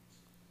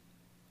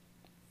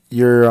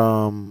 You're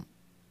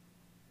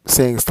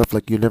saying stuff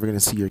like you're never going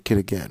to see your kid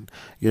again.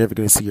 You're never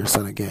going to see your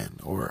son again.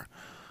 Or,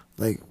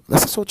 like,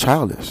 that's so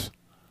childish.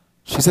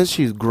 She says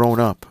she's grown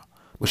up,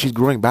 but she's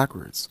growing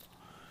backwards.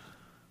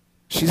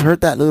 She's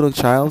hurt that little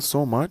child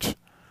so much.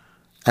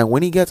 And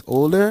when he gets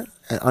older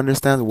and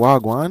understands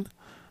Wagwan,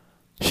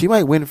 she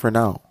might win for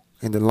now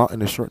in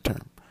the short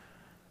term.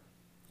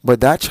 But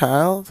that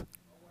child,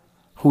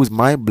 who's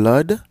my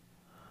blood,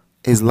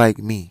 is like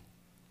me.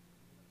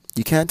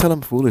 You can't tell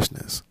him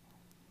foolishness.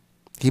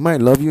 He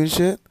might love you and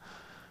shit,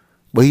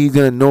 but he's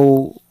gonna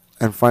know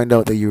and find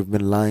out that you've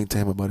been lying to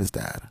him about his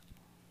dad.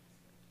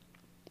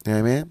 You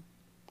know what I mean?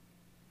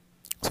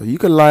 So you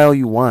can lie all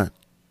you want.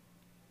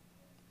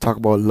 Talk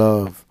about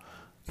love.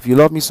 If you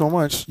love me so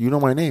much, you know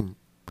my name.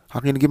 How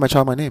can you give my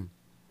child my name?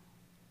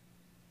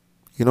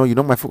 You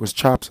know my foot was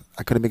chopped.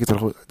 I couldn't make it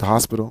to the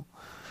hospital.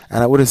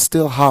 And I would have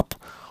still hopped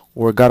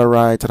or got a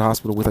ride to the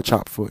hospital with a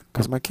chopped foot.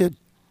 Because my kid.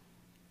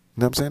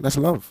 You know what I'm saying? That's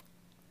love.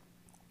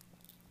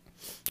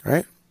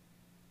 Right?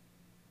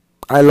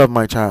 I love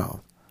my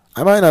child.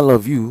 I might not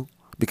love you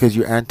because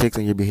your antics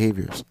and your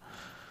behaviors.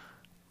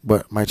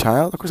 But my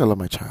child? Of course I love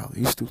my child. Are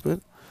you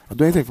stupid? I'll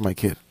do anything for my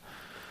kid.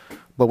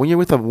 But when you're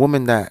with a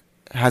woman that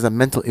has a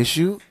mental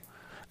issue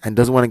and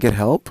doesn't want to get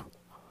help,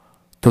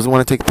 doesn't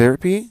want to take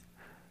therapy,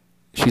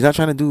 she's not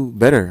trying to do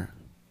better.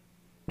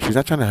 She's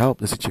not trying to help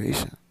the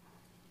situation.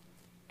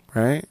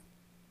 right?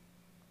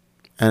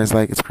 And it's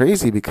like, it's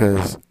crazy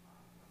because,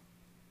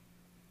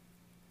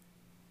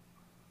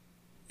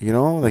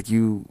 like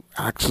you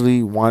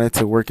actually wanted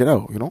to work it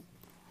out.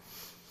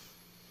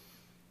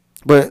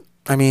 But,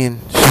 I mean,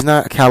 she's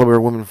not a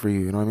caliber woman for you,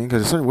 you know what I mean?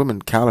 Because there's certain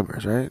women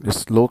calibers, right?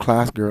 There's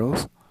low-class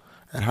girls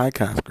and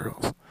high-class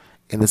girls.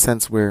 In the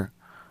sense where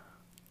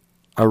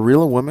a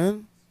real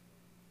woman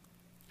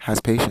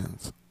has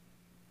patience.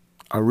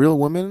 A real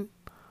woman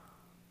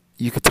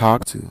you could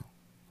talk to.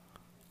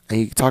 And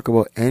you can talk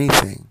about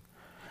anything.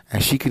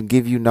 And she can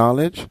give you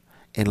knowledge,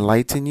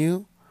 enlighten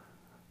you,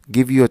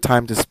 give you a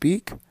time to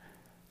speak,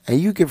 and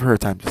you give her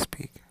time to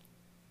speak.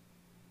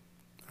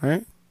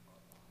 Right?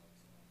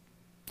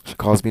 She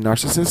calls me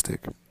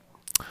narcissistic.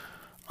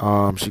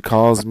 She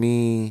calls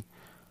me,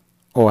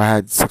 oh, I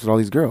had sex with all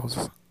these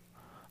girls.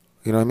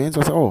 You know what I mean? So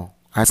I said, oh,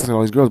 I had sex with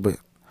all these girls, but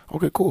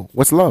okay, cool.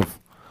 What's love?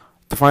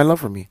 Define love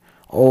for me.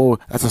 Oh,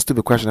 that's a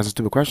stupid question. That's a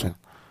stupid question.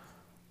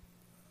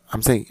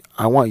 I'm saying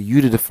I want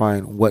you to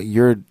define what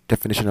your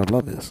definition of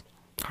love is.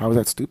 How is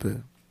that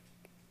stupid?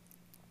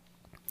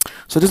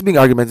 So just being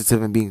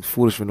argumentative and being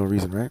foolish for no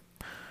reason, right?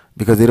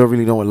 Because they don't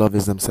really know what love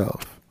is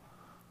themselves.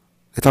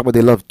 They talk about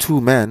they love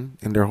two men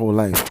in their whole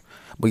life,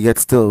 but yet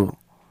still.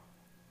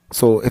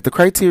 So if the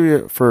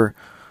criteria for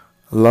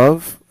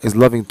love is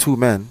loving two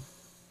men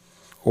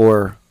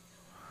or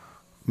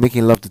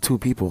making love to two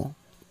people,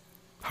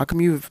 how come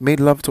you've made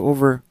love to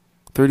over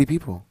 30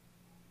 people?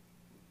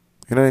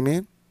 You know what I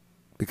mean?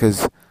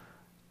 Because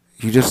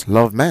you just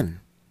love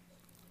men.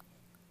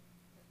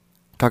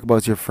 Talk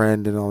about your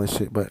friend and all this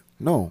shit, but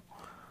no.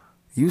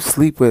 You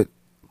sleep with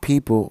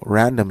people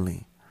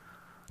randomly.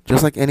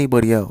 Just like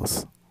anybody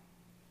else.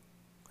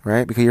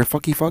 Right? Because you're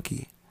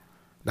fucky.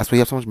 That's why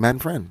you have so much man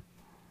friend.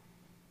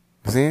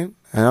 You see? And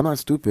I'm not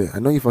stupid. I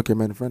know you fuck your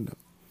man friend up.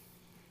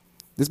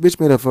 This bitch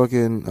made a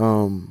fucking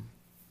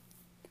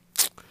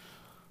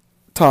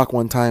talk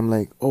one time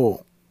like,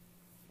 oh,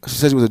 she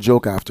said it was a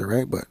joke after,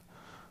 right? But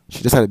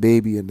she just had a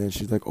baby and then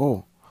she's like,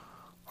 oh,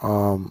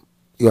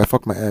 I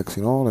fucked my ex,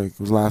 like it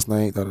was last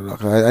night. I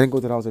didn't go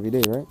to the house every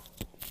day, right?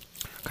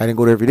 I didn't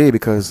go there every day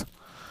because,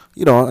 a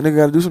nigga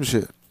gotta do some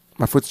shit.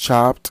 My foot's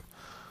chopped.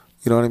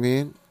 You know what I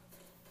mean?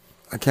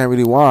 I can't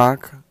really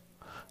walk.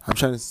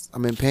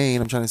 I'm in pain.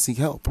 I'm trying to seek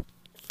help.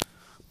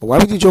 But why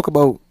would you joke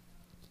about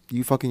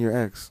you fucking your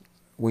ex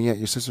when you're at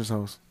your sister's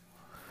house?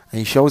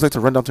 And she always like to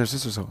run down to her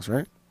sister's house,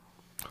 right?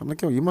 I'm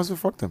like, yo, you must have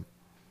fucked him.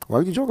 Why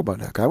would you joke about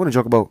that? 'Cause I wouldn't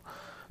joke about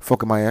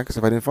fucking my ex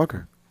if I didn't fuck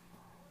her.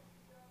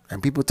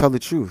 And people tell the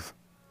truth.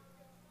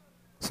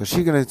 So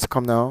she's going to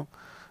come down.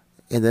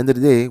 At the end of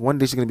the day, one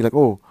day she's going to be like,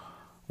 oh,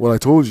 well, I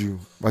told you.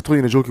 I told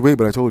you in a jokey way,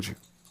 but I told you.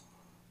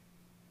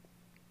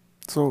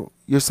 So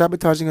you're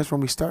sabotaging us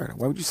from we start.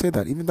 Why would you say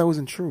that? Even if that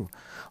wasn't true.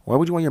 Why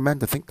would you want your man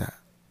to think that?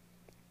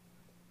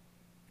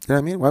 You know what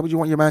I mean? Why would you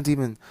want your man to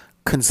even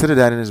consider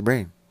that in his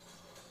brain?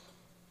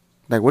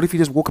 Like, what if he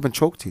just woke up and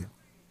choked you?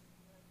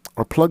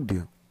 Or plugged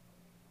you?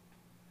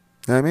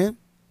 You know what I mean?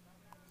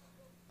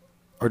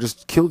 Or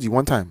just killed you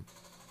one time.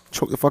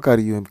 Choke the fuck out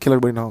of you and kill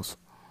everybody in the house.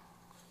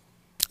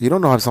 You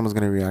don't know how someone's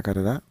going to react out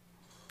of that.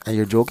 And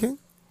you're joking?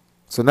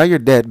 So now you're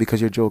dead because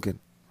you're joking.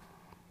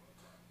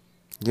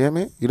 You get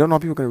me? You don't know how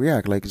people are going to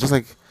react. Like, it's just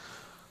like,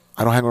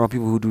 I don't hang around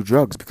people who do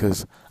drugs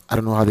because I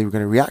don't know how they were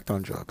going to react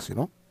on drugs,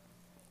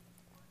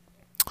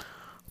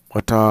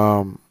 But,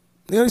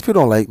 these people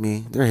don't like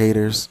me. They're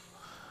haters.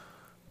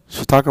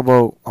 She talk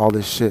about all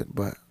this shit,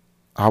 but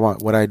I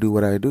want what I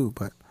do.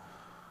 But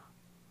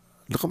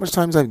look how much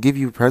times I give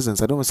you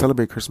presents. I don't even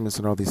celebrate Christmas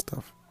and all these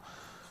stuff.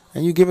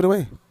 And you give it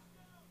away.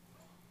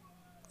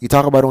 You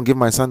talk about I don't give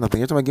my son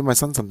nothing. Every time I give my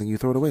son something, you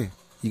throw it away.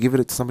 You give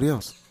it to somebody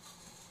else.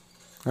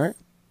 Right?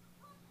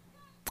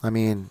 I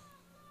mean,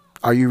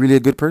 are you really a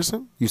good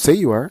person? You say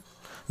you are.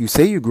 You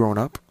say you're grown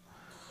up.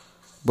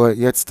 But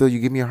yet still you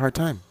give me a hard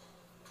time.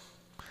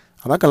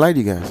 I'm not going to lie to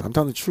you guys. I'm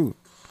telling the truth.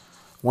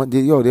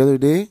 The other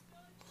day,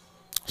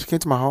 she came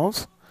to my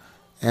house.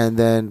 And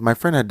then my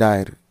friend had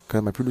died.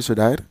 Because my producer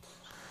died.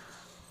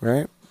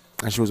 Right?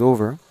 And she was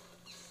over.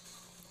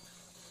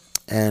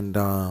 And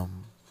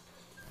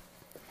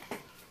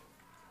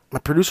my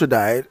producer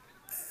died.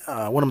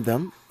 One of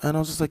them. And I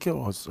was just like,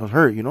 yo, I was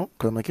hurt,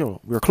 Because I'm like, yo,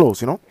 we were close,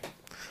 He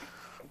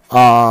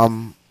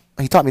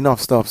taught me enough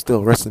stuff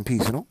still. Rest in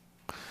peace,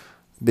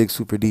 Big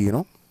Super D,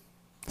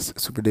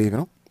 Super Dave,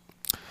 My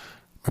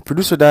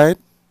producer died.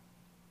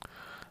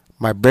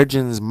 My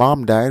brethren's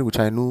mom died, which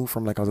I knew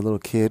from like I was a little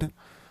kid.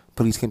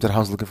 Police came to the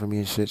house looking for me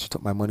and shit. She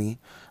took my money,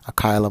 a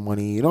Kyla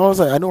money. I was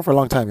like, I know her for a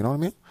long time, you know what I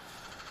mean?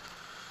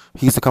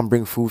 He used to come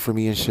bring food for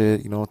me and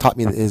shit, taught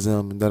me the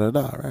ism and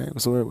da-da-da,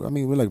 right? So,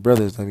 we're like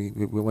brothers. I mean,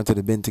 we went to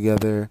the bin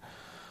together,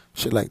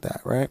 shit like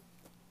that, right?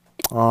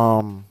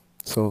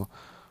 So,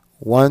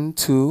 1,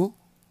 2,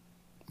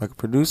 my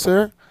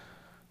producer,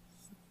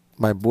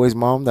 my boy's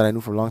mom that I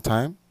knew for a long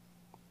time,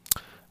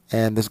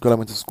 and this girl I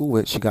went to school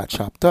with, she got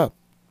chopped up.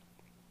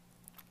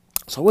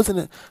 So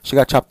she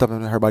got chopped up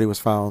and her body was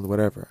found,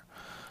 whatever,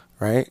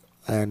 right?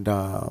 And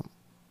I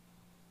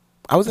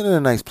wasn't in a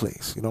nice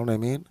place, you know what I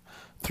mean?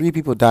 3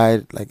 people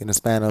died like in a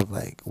span of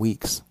like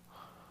weeks.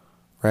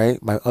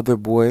 right? My other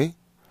boy,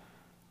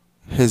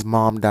 his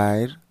mom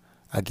died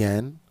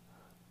again,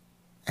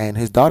 and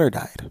his daughter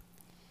died.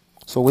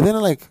 So within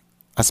like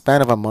a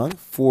span of a month,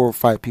 4 or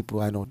 5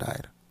 people I know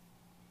died.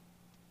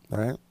 All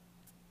right,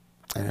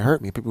 and it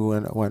hurt me. People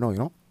who I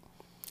know,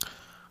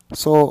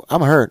 So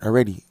I'm hurt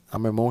already.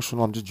 I'm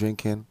emotional. I'm just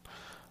drinking.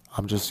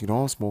 I'm just,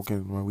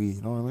 smoking my weed.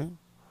 You know what I mean?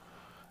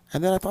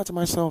 And then I thought to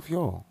myself,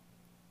 yo,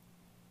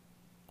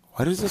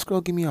 why does this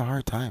girl give me a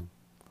hard time?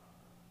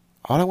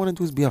 All I want to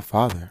do is be a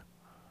father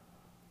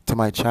to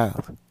my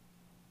child.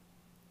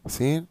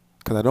 See?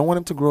 Because I don't want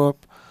him to grow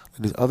up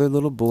like these other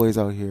little boys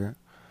out here,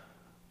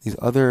 these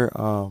other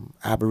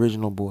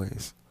Aboriginal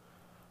boys,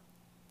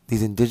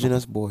 these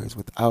indigenous boys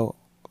without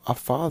a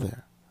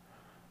father.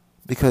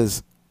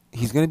 Because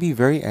he's going to be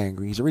very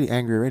angry. He's already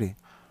angry already.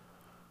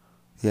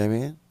 You know what I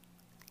mean?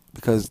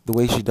 Because the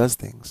way she does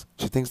things.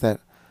 She thinks that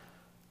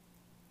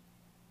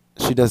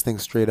she does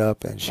things straight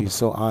up and she's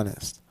so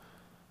honest.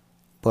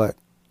 But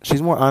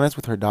she's more honest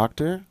with her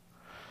doctor,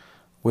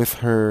 with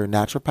her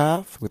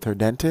naturopath, with her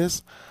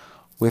dentist,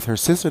 with her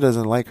sister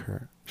doesn't like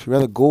her. She'd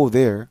rather go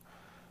there.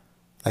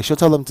 Like she'll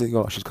tell them to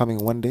go. She's coming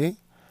one day.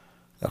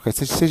 Okay,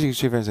 say she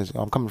says,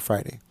 I'm coming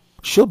Friday.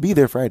 She'll be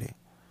there Friday.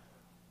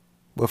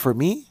 But for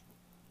me,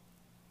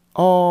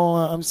 oh,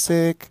 I'm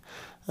sick.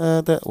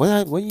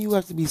 What you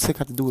have to be sick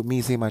have to do with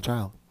me seeing my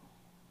child?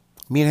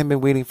 Me and him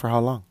been waiting for how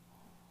long?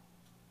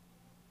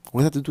 We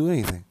don't have to do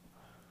anything.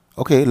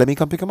 Okay, let me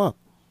come pick him up.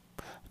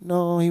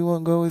 No, he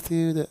won't go with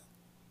you.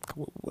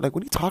 Like,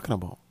 what are you talking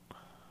about?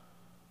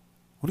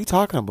 What are you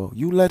talking about?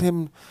 You let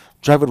him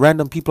drive with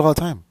random people all the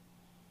time.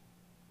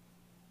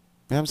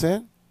 You know what I'm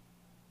saying?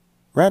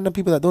 Random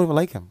people that don't even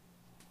like him.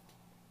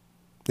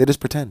 They just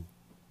pretend.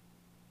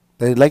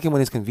 They like him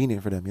when it's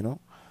convenient for them,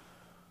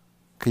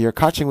 Because you're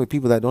catching with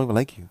people that don't even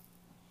like you.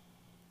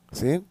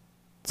 See?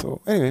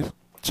 So, anyways,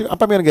 I'm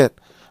probably going to get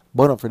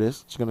blown up for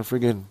this. She's going to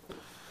friggin'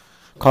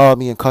 call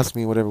me and cuss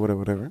me,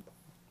 whatever.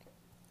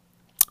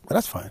 But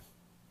that's fine.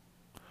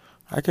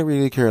 I can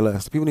really care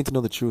less. People need to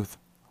know the truth.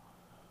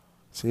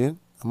 See?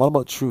 I'm all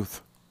about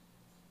truth.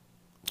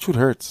 Truth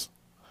hurts.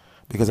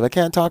 Because if I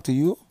can't talk to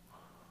you,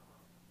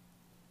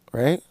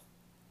 right?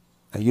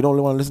 And you don't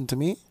really want to listen to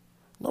me,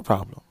 no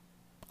problem.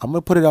 I'm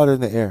going to put it out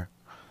in the air.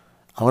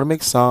 I'm going to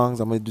make songs.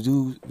 I'm going to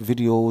do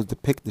videos,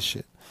 depict the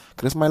shit.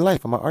 Because it's my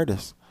life. I'm an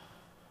artist.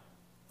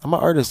 I'm an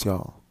artist,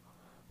 y'all.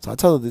 So I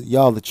tell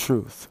y'all the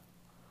truth.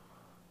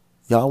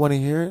 Y'all want to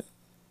hear it?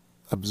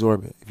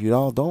 Absorb it. If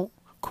y'all don't,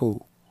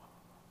 cool.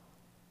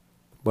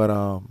 But,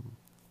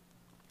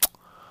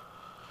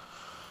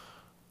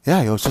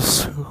 yeah, it's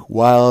just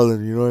wild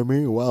and, you know what I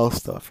mean? Wild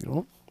stuff,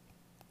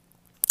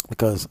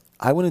 Because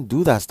I wouldn't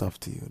do that stuff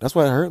to you. That's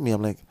why it hurt me.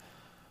 I'm like,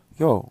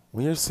 yo,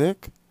 when you're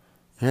sick,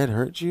 your head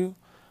hurts you,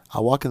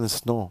 I'll walk in the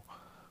snow.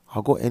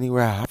 I'll go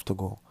anywhere I have to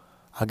go.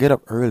 I'll get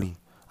up early.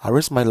 I'll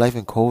risk my life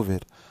in COVID.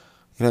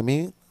 You know what I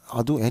mean?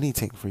 I'll do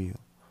anything for you.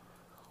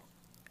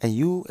 And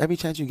you, every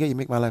chance you get, you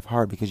make my life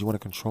hard because you want to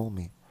control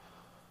me.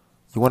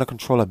 You want to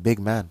control a big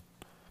man.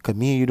 Because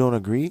me and you don't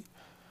agree,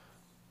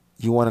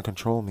 you want to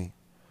control me.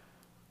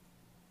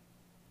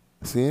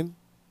 See?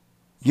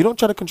 You don't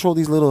try to control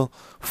these little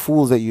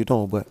fools that you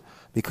don't, but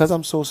because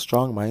I'm so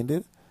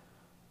strong-minded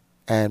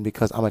and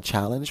because I'm a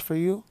challenge for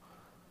you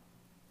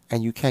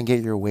and you can't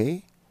get your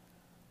way,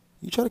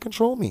 you try to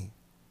control me.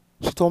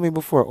 She told me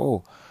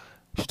before,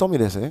 she told me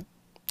this, and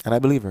I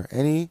believe her.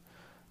 Any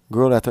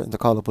girl that threatens to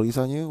call the police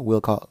on you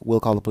will call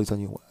the police on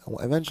you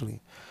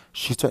eventually.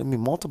 She's threatened me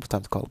multiple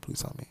times to call the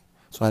police on me.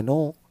 So I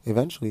know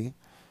eventually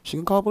she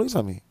can call the police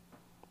on me.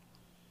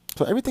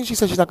 So everything she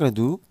says she's not going to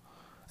do,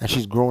 and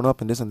she's grown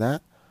up and this and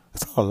that,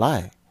 it's all a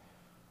lie.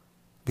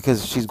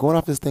 Because she's going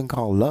off this thing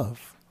called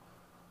love.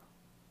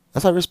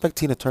 That's why I respect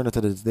Tina Turner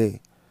to this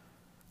day.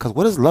 Because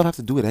what does love have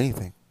to do with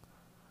anything?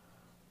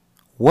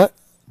 What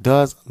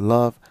does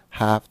love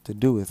have to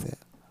do with it?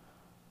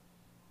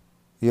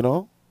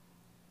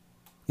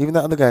 Even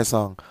that other guy's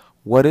song,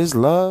 what is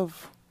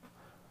love?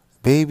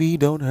 Baby,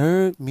 don't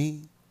hurt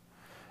me.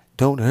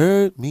 Don't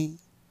hurt me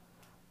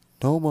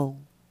no more.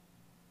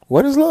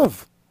 What is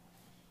love?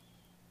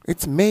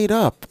 It's made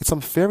up. It's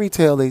some fairy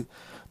tale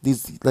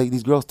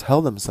these girls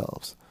tell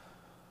themselves.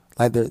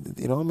 Like they're,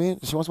 you know what I mean?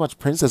 She wants to watch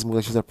princess movies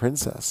like she's a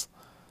princess.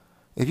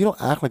 If you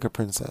don't act like a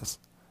princess,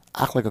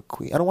 act like a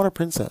queen. I don't want a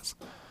princess.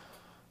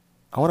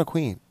 I want a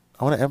queen.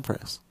 I want an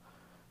empress.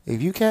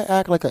 If you can't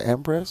act like an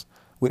empress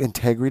with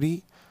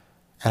integrity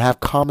and have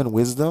common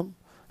wisdom,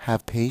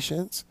 have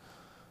patience,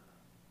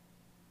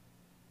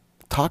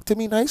 talk to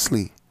me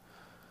nicely.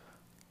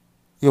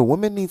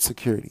 Women need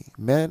security.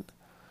 Men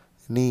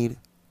need,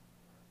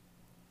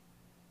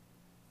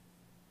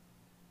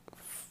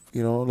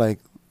 they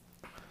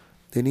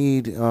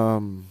need their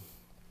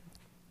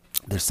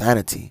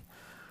sanity.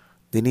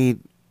 They need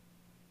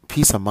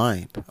peace of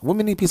mind.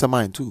 Women need peace of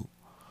mind too.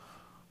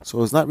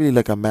 So it's not really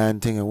like a man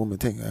thing and a woman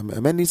thing.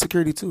 Men need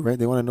security too, right?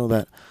 They want to know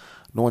that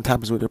no one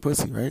tampers with their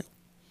pussy, right?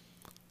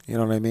 You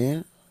know what I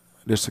mean?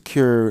 They're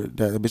secure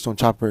that the bitch don't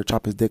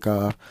chop his dick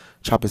off,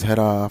 chop his head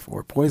off,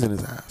 or poison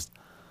his ass.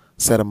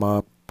 Set him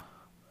up,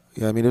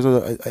 Yeah, I mean, there's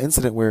an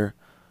incident where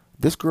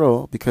this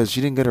girl, because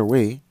she didn't get her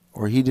way,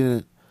 or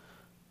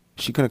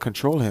she couldn't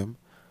control him,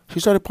 she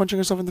started punching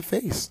herself in the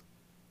face.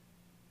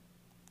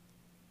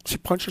 She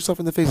punched herself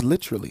in the face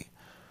literally,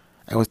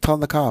 and was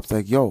telling the cops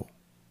like, "Yo,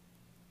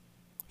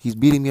 he's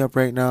beating me up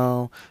right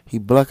now. He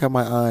blacked out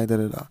my eye, da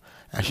da da."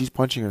 And she's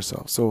punching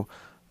herself. So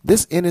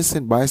this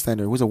innocent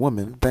bystander, who was a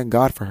woman, thank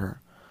God for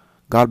her.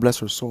 God bless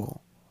her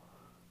soul.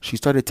 She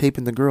started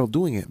taping the girl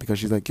doing it because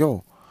she's like,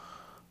 "Yo,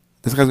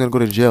 this guy's gonna go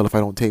to jail if I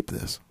don't tape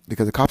this,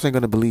 because the cops ain't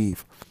gonna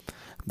believe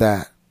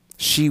that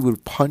she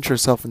would punch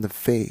herself in the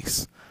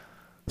face,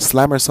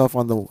 slam herself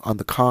on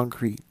the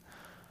concrete,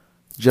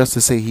 just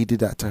to say he did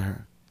that to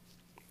her."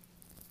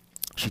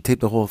 She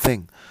taped the whole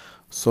thing.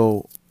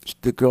 So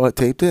the girl had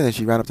taped it, and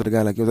she ran up to the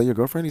guy like, "Yo, is that your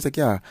girlfriend?" He's like,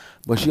 "Yeah,"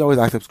 but she always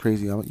acts up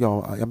crazy. I'm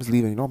just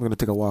leaving. I'm gonna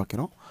take a walk.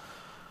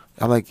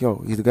 I'm like,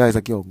 "Yo," the guy's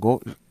like, "Yo,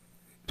 go."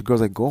 The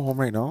girl's like, "Go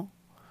home right now.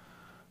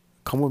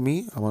 Come with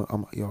me.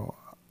 I'm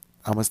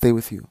gonna stay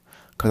with you,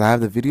 cause I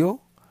have the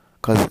video.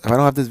 Cause if I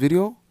don't have this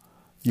video,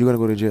 you're gonna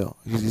go to jail."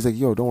 He's like,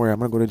 "Yo, don't worry. I'm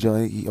gonna go to jail.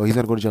 He's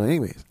gonna go to jail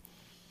anyways."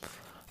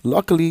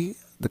 Luckily,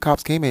 the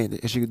cops came in,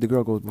 and the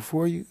girl goes,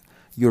 "Before you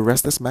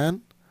arrest this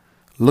man,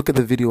 look at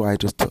the video I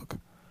just took."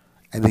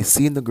 And they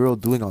seen the girl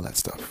doing all that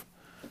stuff.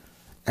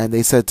 And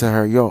they said to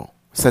her,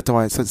 said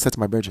to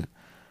my brethren,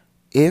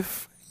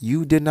 "If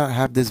you did not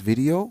have this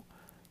video,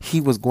 he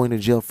was going to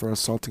jail for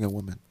assaulting a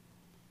woman."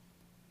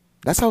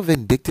 That's how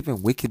vindictive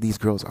and wicked these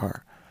girls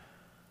are.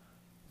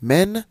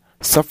 Men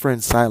suffer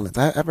in silence.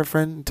 I have a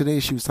friend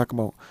today, she was talking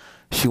about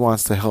she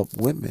wants to help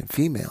women,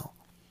 female.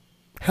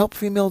 Help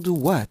female do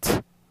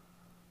what?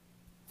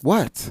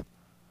 What?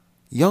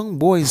 Young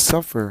boys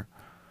suffer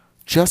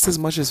just as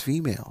much as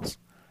females.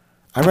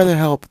 I'd rather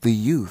help the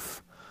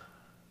youth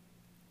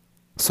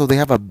so they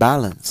have a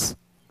balance.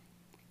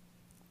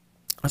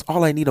 That's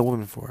all I need a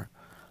woman for.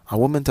 A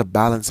woman to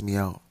balance me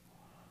out.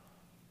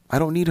 I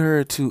don't need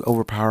her to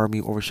overpower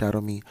me,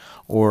 overshadow me,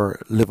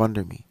 or live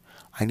under me.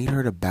 I need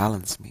her to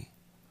balance me.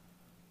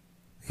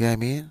 You know what I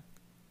mean?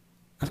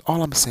 That's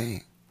all I'm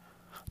saying.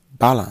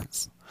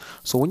 Balance.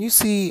 So when you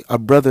see a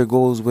brother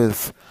goes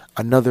with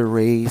another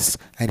race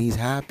and he's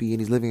happy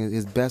and he's living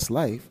his best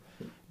life,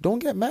 don't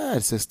get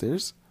mad,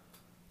 sisters.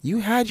 You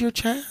had your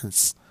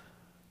chance.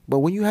 But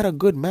when you had a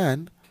good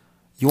man,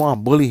 you want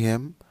to bully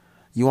him,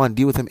 you want to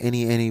deal with him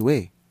any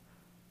way.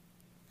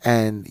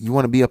 And you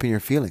want to be up in your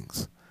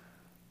feelings.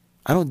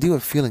 I don't deal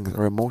with feelings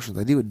or emotions.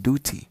 I deal with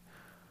duty.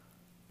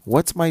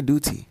 What's my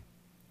duty?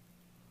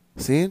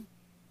 See?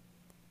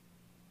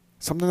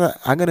 Something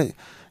that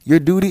your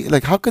duty,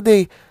 like how could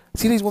they,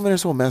 see these women are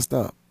so messed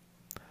up.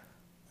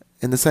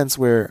 In the sense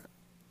where,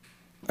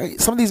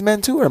 some of these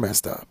men too are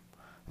messed up.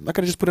 I'm not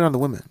going to just put it on the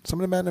women. Some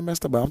of the men are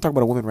messed up, but I'm talking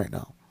about a woman right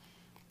now.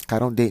 I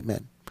don't date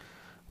men.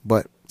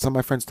 But some of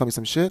my friends tell me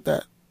some shit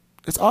that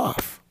it's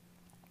off.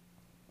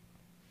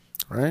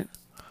 Right?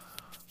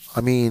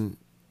 I mean,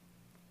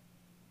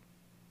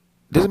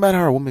 doesn't matter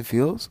how a woman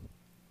feels.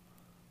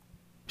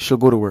 She'll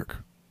go to work.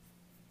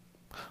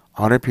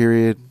 On her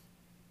period.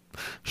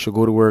 She'll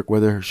go to work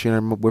whether she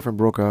and her boyfriend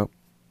broke up.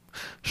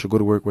 She'll go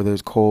to work whether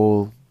it's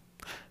cold.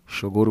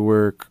 She'll go to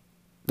work.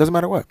 Doesn't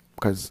matter what.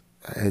 Because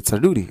it's her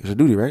duty. It's her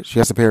duty, right? She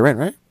has to pay her rent,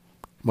 right?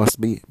 Must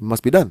be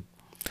done.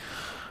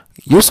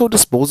 You're so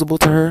disposable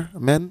to her,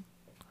 men,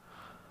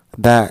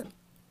 that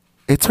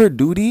it's her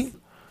duty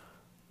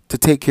to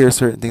take care of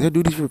certain things. Her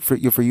duty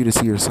for you to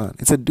see your son.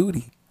 It's a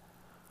duty.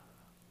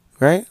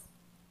 Right?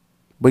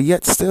 But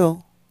yet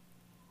still,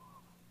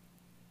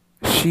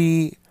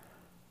 she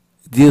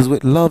deals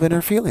with love and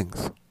her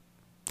feelings.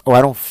 Oh,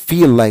 I don't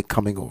feel like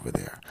coming over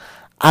there.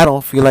 I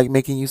don't feel like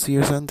making you see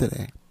your son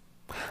today.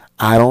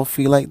 I don't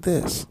feel like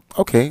this.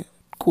 Okay,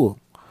 cool.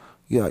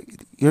 Yeah,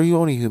 you're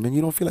only human.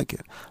 You don't feel like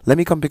it. Let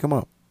me come pick him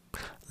up.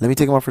 Let me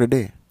take him out for the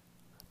day.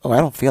 Oh, I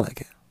don't feel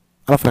like it.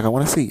 I don't feel like I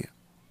want to see you.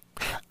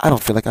 I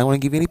don't feel like I want to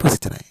give you any pussy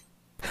tonight.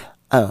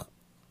 I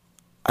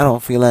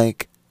don't feel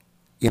like,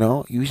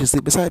 you should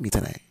sleep beside me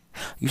tonight.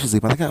 You should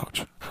sleep on the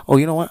couch. Oh,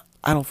 you know what?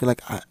 I don't feel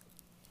like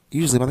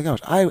you should sleep on the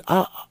couch. I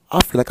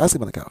feel like I'll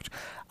sleep on the couch.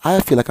 I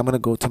feel like I'm going to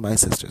go to my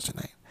sister's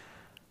tonight.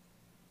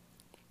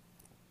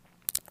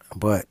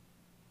 But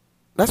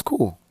that's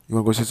cool. You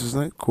want to go to your sister's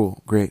tonight?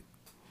 Cool. Great.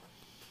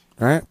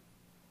 All right?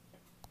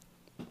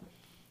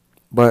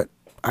 But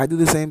I do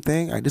the same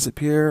thing. I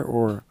disappear,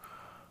 or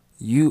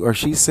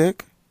she's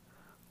sick,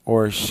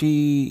 or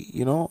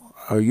she,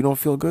 or you don't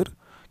feel good.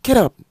 Get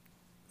up.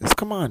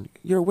 Come on.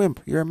 You're a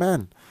wimp. You're a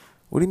man.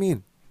 What do you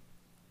mean?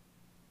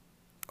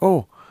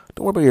 Oh,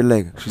 don't worry about your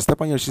leg. She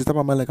stepped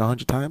on my leg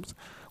 100 times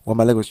when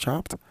my leg was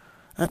chopped.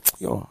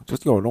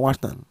 Don't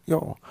watch nothing.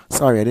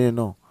 Sorry, I didn't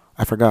know.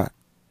 I forgot.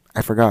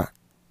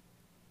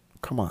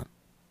 Come on.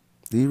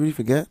 Do you really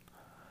forget?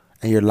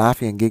 And you're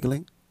laughing and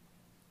giggling?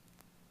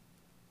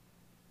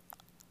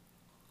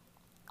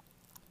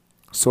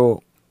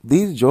 So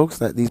these jokes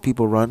that these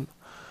people run,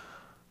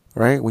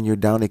 right, when you're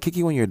down, they kick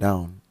you when you're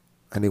down,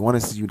 and they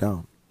want to see you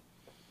down,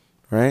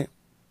 right?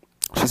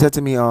 She said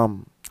to me,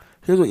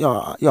 here's what,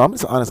 I'm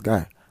just an honest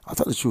guy. I'll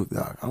tell the truth,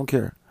 dog. I don't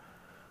care.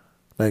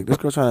 Like, this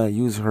girl trying to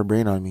use her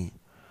brain on me.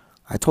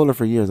 I told her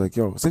for years, like,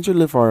 yo, since you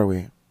live far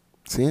away,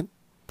 see it?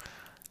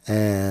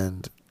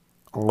 And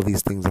all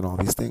these things and all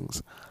these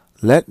things,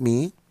 let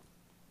me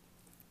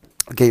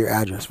get your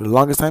address. For the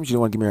longest time, she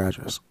didn't want to give me her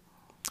address.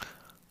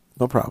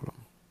 No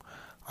problem.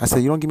 I said,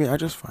 you don't give me your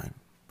address? Fine.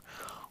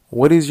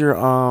 What is your,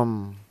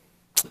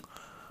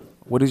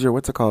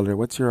 what's it called there?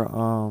 What's your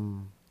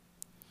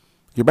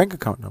bank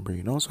account number,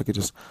 you know? So I could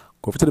just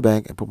go over to the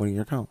bank and put money in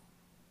your account.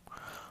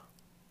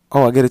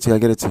 Oh, I get it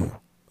to you.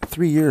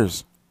 3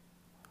 years.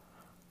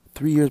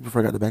 3 years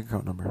before I got the bank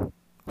account number.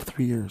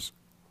 3 years.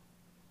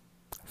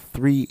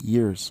 3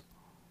 years.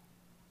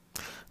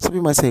 Some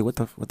people might say, what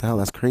the hell?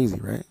 That's crazy,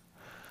 right?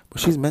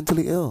 But she's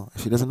mentally ill,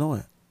 and she doesn't know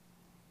it.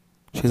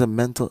 She has a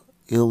mental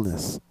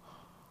illness.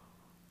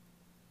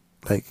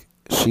 Like,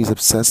 she's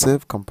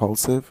obsessive,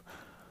 compulsive.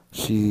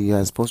 She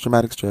has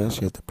post-traumatic stress.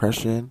 She has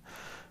depression.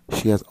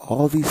 She has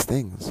all these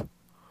things.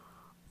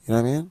 You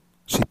know what I mean?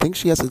 She thinks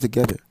she has it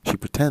together. She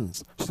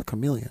pretends. She's a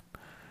chameleon.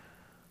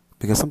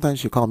 Because sometimes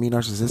she'll call me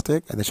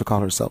narcissistic, and then she'll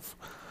call herself,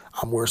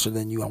 I'm worse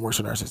than you. I'm worse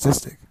than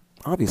narcissistic.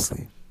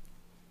 Obviously.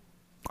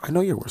 I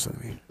know you're worse than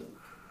me.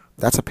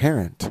 That's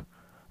apparent.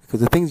 Because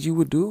the things you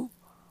would do,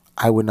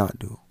 I would not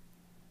do.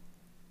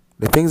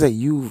 The things that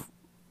you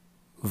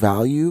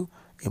value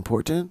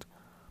important,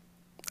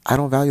 I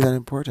don't value that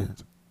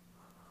important.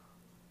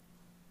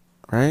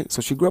 Right?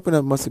 So she grew up in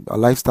a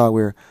lifestyle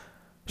where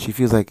she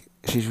feels like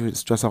she should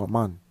stress out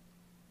man.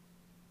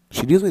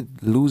 She deals with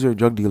loser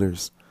drug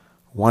dealers,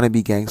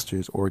 wannabe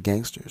gangsters or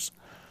gangsters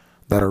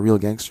that are real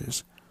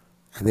gangsters.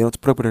 And they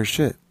don't put up with her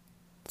shit.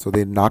 So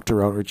they knocked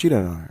her out or cheated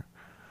on her.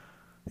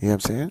 You know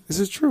what I'm saying? This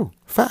is true.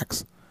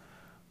 Facts.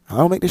 I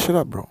don't make this shit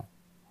up, bro.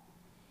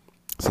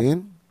 See?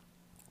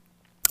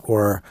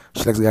 Or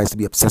she likes the guys to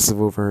be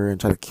obsessive over her and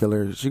try to kill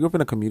her. She grew up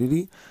in a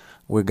community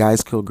where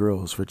guys kill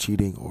girls for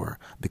cheating or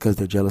because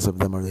they're jealous of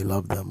them or they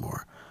love them,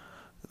 or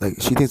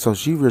like she thinks so.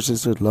 She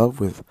registered love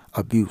with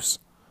abuse.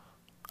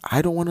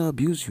 I don't want to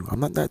abuse you. I'm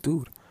not that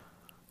dude.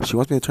 She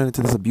wants me to turn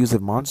into this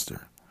abusive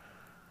monster.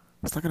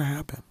 It's not gonna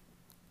happen.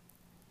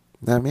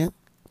 You know what I mean?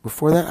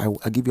 Before that,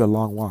 I give you a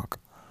long walk.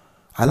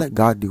 I let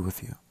God deal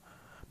with you.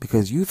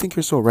 Because you think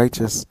you're so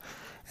righteous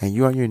and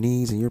you're on your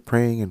knees and you're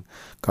praying and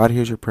God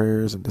hears your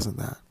prayers and this and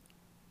that.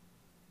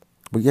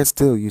 But yet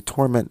still you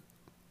torment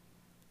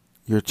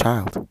your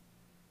child.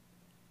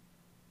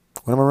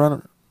 When I'm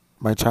around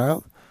my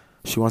child,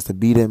 she wants to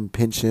beat him,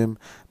 pinch him,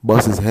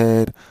 bust his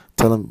head,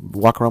 tell him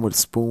walk around with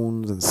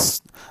spoons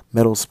and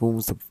metal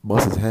spoons to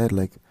bust his head.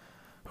 Like,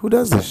 who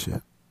does this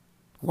shit?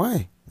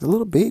 Why? He's a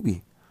little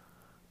baby.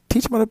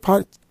 Teach him how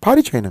to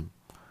potty train him.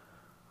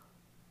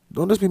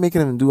 Don't just be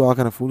making him do all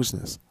kind of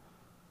foolishness.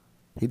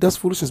 He does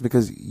foolishness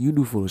because you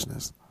do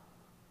foolishness.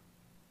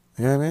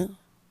 You know what I mean?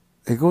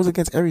 It goes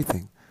against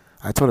everything.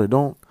 I told her,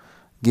 don't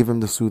give him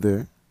the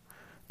soother.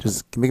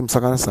 Just make him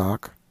suck on a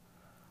sock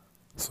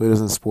so he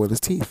doesn't spoil his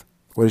teeth.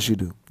 What does she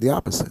do? The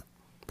opposite.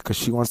 Because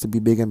she wants to be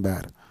big and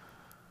bad.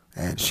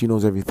 And she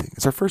knows everything.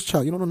 It's her first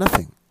child. You don't know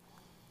nothing.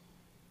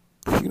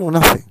 You know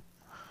nothing.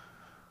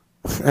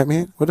 I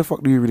mean, what the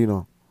fuck do you really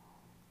know?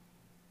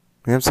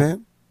 You know what I'm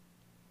saying?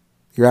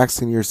 You're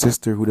asking your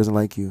sister who doesn't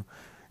like you,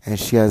 and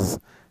she has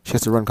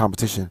to run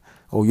competition.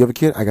 Oh, you have a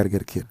kid? I gotta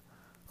get a kid.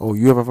 Oh,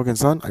 you have a fucking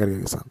son? I gotta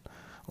get a son.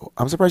 Oh,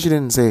 I'm surprised she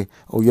didn't say,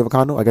 oh, you have a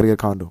condo? I gotta get a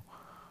condo.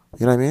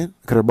 You know what I mean?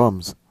 Because they're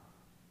bums.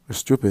 They're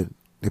stupid.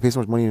 They pay so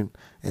much money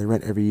in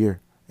rent every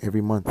year,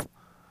 every month.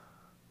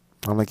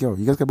 I'm like, yo,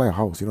 you guys gotta buy a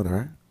house. You know that,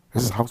 right?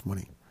 This is house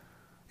money.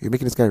 You're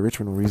making this guy rich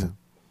for no reason.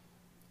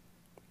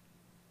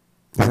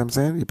 You know what I'm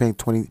saying? You're paying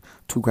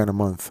 $22,000 a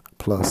month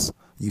plus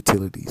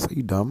utilities. Are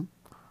you dumb?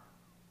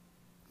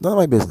 None of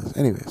my business.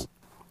 Anyways,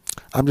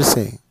 I'm just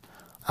saying.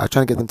 I was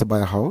trying to get them to buy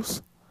a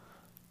house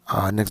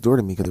next door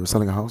to me because they were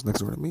selling a house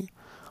next door to me.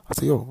 I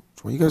said, yo,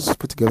 when you guys just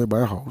put together, buy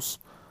a house,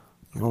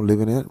 you know,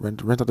 live in it,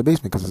 rent out the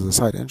basement because it's a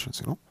side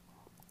entrance, you know?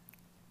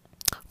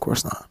 Of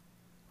course not.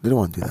 They don't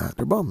want to do that.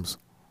 They're bums.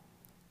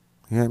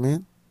 You know what I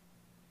mean?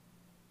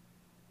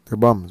 They're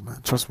bums,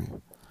 man. Trust me.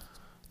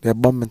 They have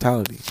bum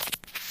mentality.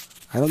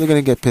 I know they're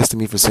going to get pissed at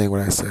me for saying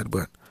what I said,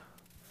 but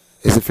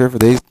is it fair for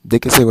they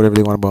can say whatever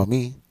they want about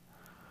me?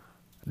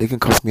 They can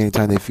cuss me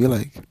anytime they feel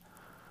like.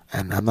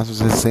 And I'm not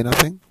supposed to say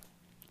nothing?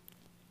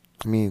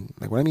 I mean,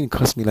 like, when I mean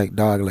cuss me like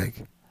dog,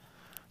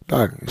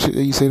 shit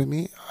that you say to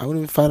me, I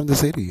wouldn't even find them to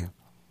say to you.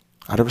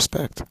 Out of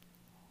respect.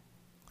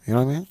 You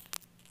know what I mean?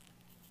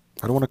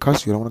 I don't want to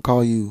cuss you. I don't want to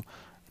call you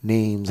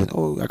names. And,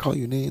 oh, I call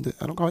you names.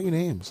 I don't call you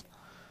names.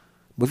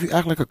 But if you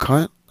act like a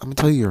cunt, I'm going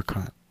to tell you you're a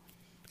cunt.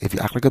 If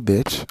you act like a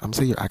bitch, I'm going to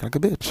say you're acting like a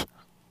bitch.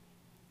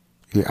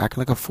 You're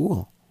acting like a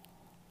fool.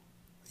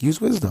 Use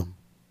wisdom.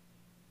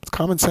 It's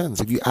common sense.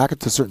 If you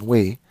act a certain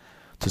way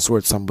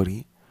towards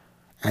somebody,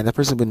 and that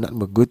person been nothing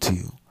but good to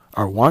you,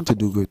 or want to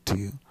do good to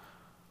you,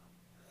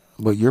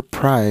 but your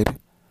pride,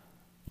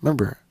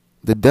 remember,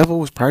 the devil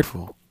was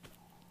prideful.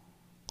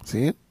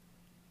 See it?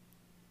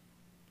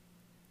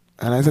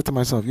 And I said to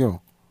myself,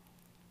 yo,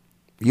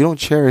 you don't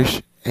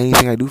cherish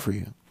anything I do for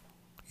you.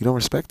 You don't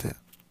respect it.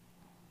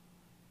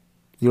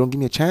 You don't give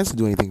me a chance to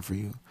do anything for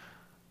you.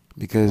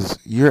 because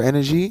your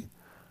energy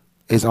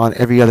is on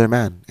every other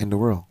man in the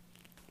world.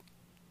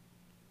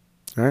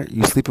 All right,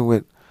 you sleeping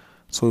with.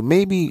 So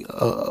maybe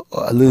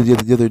a little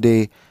the other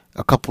day,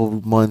 a couple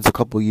months, a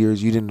couple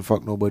years, you didn't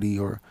fuck nobody,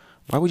 or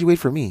why would you wait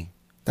for me?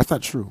 That's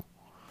not true.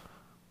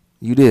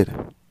 You did.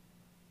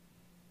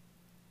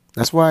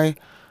 That's why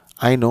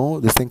I know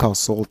this thing called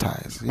soul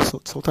ties.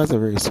 Soul ties are a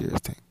very serious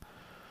thing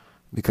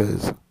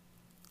because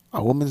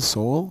a woman's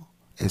soul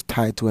is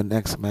tied to an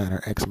ex-man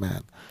or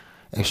ex-man.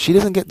 If she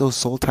doesn't get those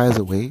soul ties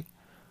away,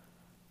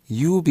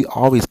 you will be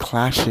always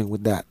clashing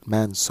with that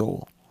man's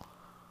soul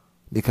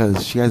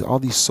because she has all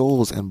these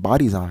souls and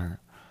bodies on her.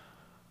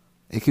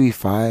 It could be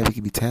 5, it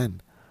could be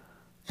 10,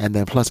 and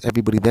then plus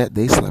everybody that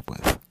they slept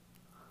with.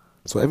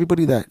 So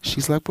everybody that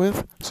she slept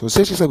with, so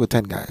say she slept with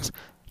 10 guys,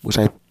 which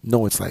I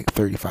know it's like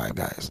 35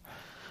 guys.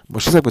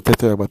 But she slept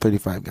with about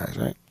 35 guys,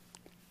 right?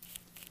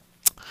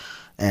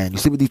 And you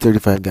sleep with these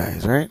 35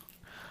 guys, right?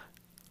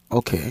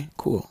 Okay,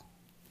 cool.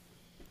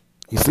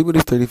 You sleep with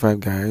these 35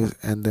 guys,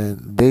 and then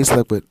they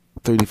slept with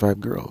 35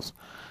 girls.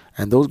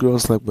 And those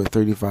girls slept with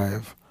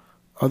 35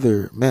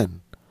 other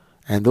men.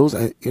 And those,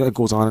 it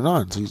goes on and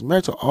on. So you're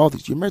married to all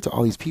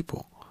these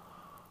people.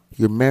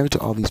 You're married to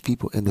all these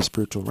people in the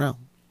spiritual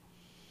realm.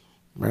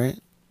 Right?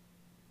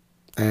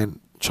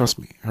 And trust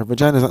me, her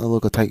vagina is not a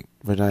little tight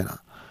vagina.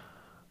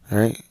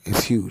 Right?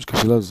 It's huge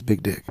because she loves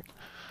big dick.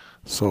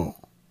 So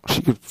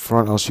she could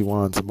front all she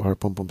wants about her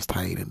pum pum's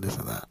tight and this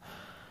and that.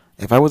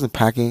 If I wasn't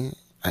packing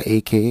an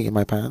AK in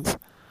my pants,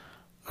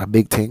 a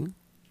big thing,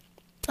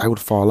 I would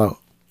fall out.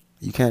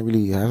 You can't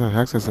really have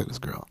access to this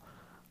girl.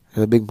 She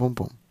had a big pum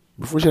pum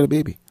before she had a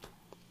baby.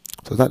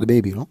 So it's not the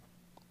baby, you know?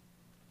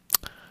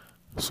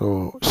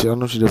 So I don't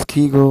know if she does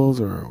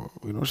Kegels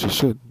or, she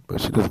should, but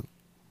she doesn't.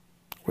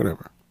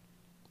 Whatever.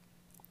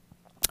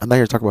 I'm not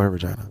here to talk about her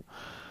vagina.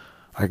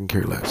 I can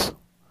care less.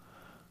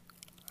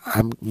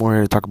 I'm more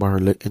here to talk about her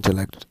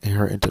intellect,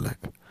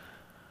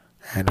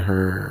 and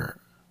her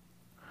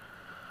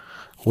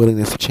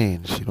willingness to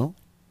change,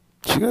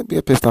 She's gonna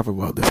be pissed off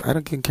about this. I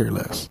can care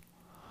less.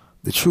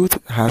 The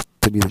truth has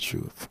to be the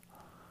truth.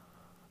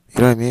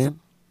 You know what I mean?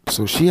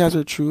 So she has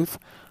her truth.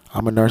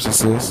 I'm a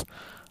narcissist.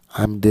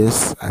 I'm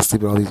this. I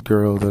sleep with all these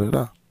girls, da da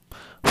da.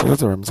 So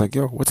that's her. I'm like,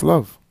 yo, what's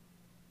love?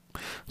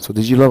 So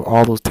did you love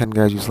all those 10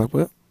 guys you slept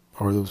with?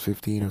 Or those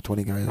 15 or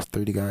 20 guys,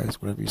 30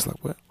 guys, whatever you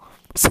slept with?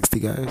 60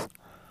 guys?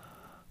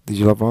 Did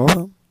you love all of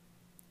them?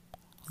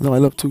 No, I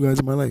love 2 guys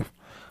in my life.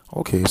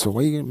 Okay, so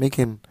why are you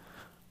making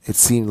it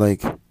seem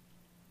like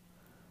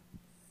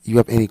you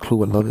have any clue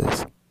what love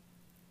is?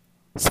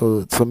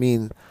 So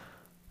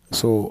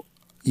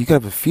you can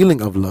have a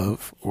feeling of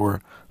love,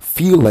 or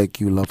feel like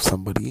you love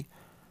somebody,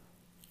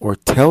 or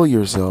tell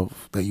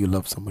yourself that you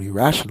love somebody,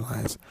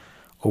 rationalize,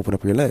 open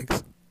up your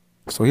legs.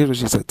 So here's what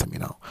she said to me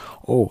now.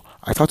 Oh,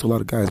 I talked to a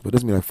lot of guys, but it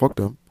doesn't mean I fucked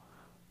them.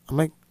 I'm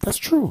like, that's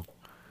true.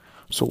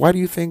 So why do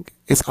you think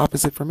it's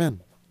opposite for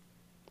men?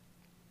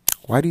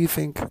 Why do you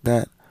think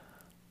that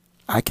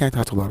I can't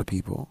talk to a lot of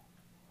people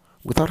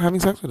without having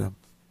sex with them?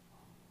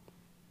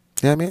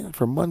 Yeah, man.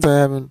 For months I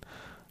haven't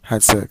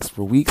had sex.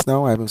 For weeks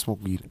now I haven't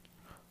smoked weed.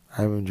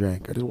 I haven't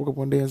drank. I just woke up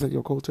one day and said,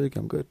 yo, cold turkey,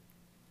 I'm good.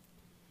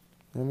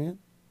 You know what I mean?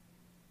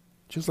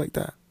 Just like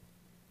that.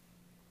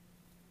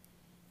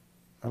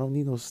 I don't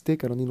need no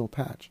stick. I don't need no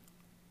patch.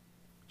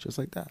 Just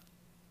like that.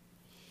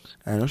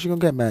 I know she's going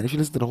to get mad if she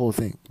listens to the whole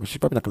thing. But she's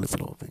probably not going to listen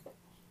to the whole thing.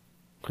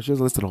 Because she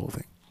doesn't listen to the whole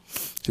thing.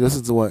 She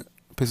listens to what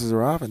pisses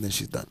her off and then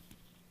she's done.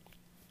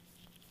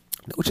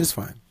 Which is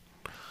fine.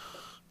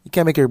 You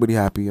can't make everybody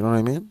happy, you know what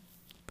I mean?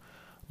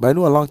 But I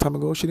knew a long time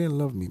ago she didn't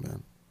love me,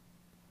 man.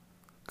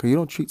 Because you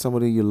don't treat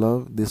somebody you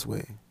love this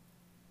way.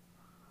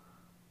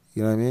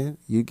 You know what I mean?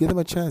 You give them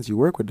a chance. You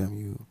work with them.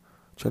 You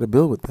try to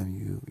build with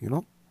them. You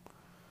know?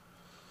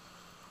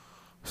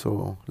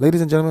 So,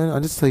 ladies and gentlemen, I'll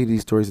just tell you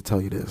these stories to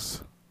tell you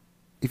this.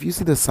 If you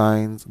see the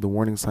signs, the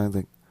warning signs,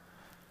 like,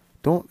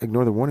 don't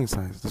ignore the warning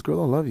signs. This girl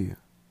don't love you.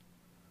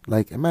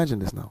 Like, imagine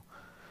this now.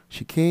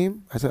 She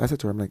came, I said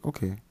to her, I'm like,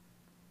 okay,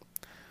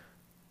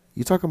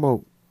 you talking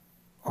about,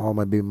 oh,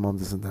 my baby mom,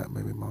 this and that,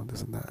 my baby mom,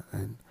 this and that,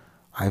 and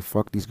I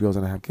fuck these girls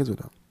and I have kids with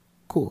them.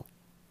 Cool.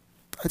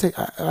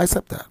 I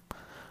accept that.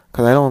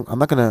 Because I'm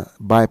not going to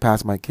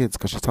bypass my kids,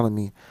 because she's telling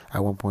me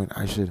at one point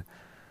I should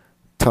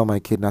tell my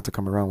kid not to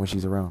come around when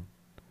she's around.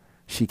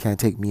 She can't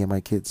take me and my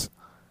kids.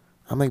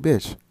 I'm like,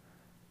 bitch,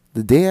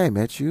 the day I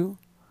met you,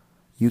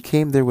 you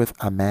came there with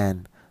a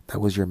man that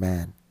was your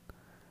man.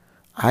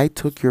 I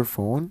took your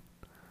phone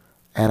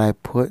and I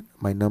put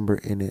my number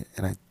in it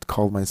and I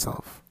called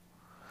myself.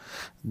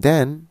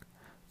 Then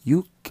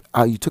you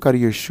took out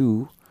of your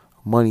shoe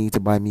money to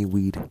buy me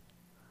weed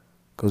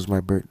because it was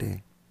my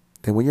birthday.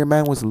 Then when your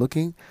man was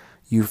looking,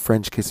 you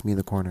French kissed me in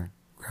the corner,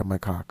 grabbed my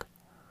cock.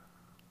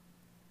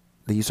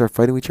 Then you start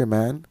fighting with your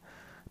man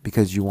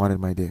because you wanted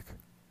my dick.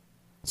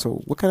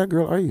 So what kind of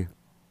girl are you?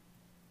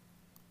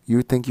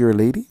 You think you're a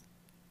lady?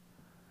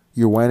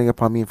 You're whining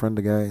upon me in front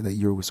of the guy that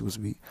you were supposed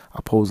to be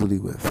supposedly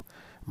with.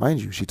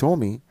 Mind you, she told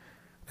me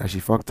that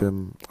she fucked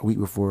him a week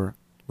before,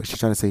 but she's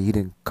trying to say he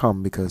didn't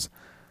come because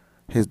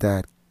his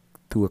dad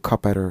threw a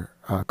cup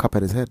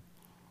at his head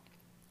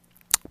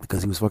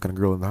because he was fucking a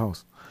girl in the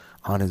house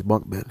on his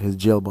bunk bed, his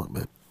jail bunk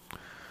bed. You know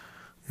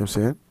what I'm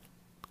saying?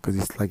 Because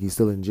he's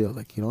still in jail.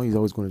 Like, he's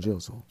always going to jail,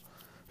 so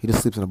he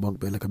just sleeps in a bunk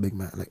bed like a big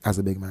man, like as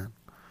a big man.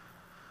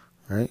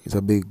 Right? He's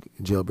a big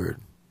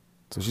jailbird.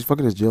 So she's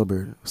fucking this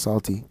jailbird,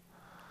 salty.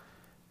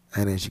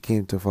 And then she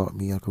came to fault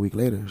me like a week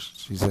later.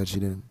 She said she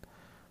didn't.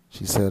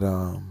 She said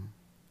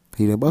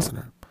he didn't bust on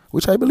her,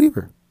 which I believe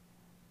her.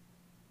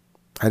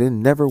 I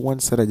never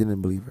once said I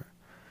didn't believe her.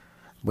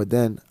 But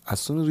then as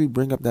soon as we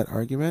bring up that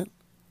argument,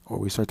 or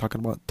we start talking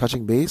about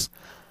touching base,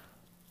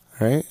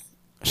 right?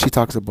 She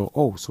talks about,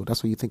 oh, so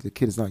that's why you think the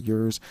kid is not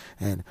yours,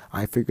 and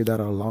I figured that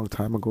out a long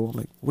time ago. I'm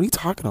like, what are you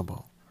talking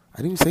about? I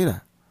didn't even say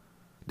that.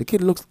 The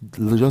kid looks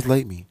just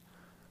like me,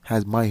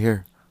 has my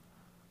hair,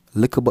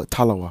 lickable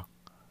talawa,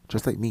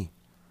 just like me.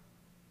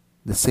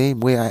 The same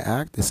way I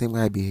act, the same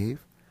way I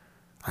behave.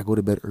 I go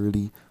to bed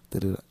early,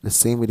 the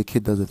same way the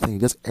kid does the thing. He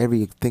does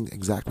everything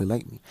exactly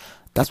like me.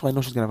 That's why I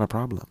know she's going to have a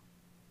problem.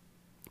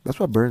 That's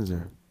what burns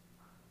her.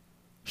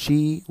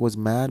 She was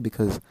mad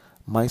because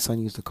my son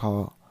used to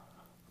call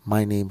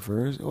my name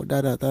first. Oh,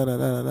 da da da da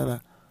da da da.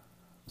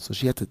 So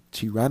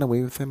she ran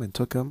away with him and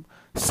took him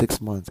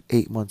 6 months,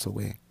 8 months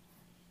away.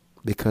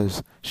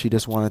 Because she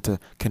just wanted to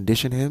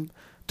condition him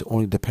to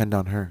only depend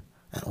on her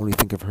and only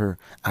think of her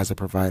as a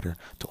provider,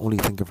 to only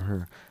think of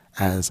her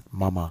as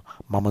mama.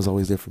 Mama's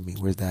always there for me.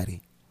 Where's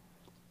daddy?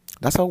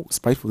 That's how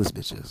spiteful this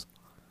bitch is.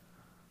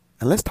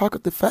 And let's talk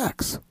up the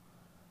facts.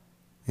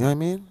 You know what I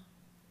mean?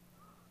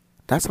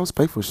 That's how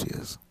spiteful she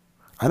is.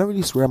 I don't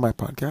really swear on my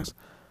podcast,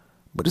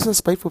 but this is a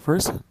spiteful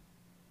person.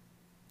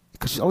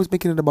 Because she's always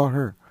making it about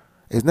her.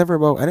 It's never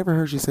about, I never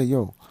heard she say,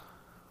 yo,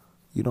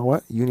 you know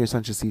what? You and your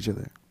son should see each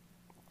other.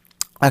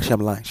 Actually,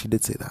 I'm lying. She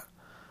did say that.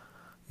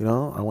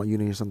 I want you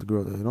and your son to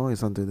grow up. Your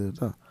son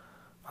to,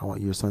 I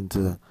want your son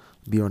to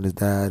be on his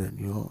dad,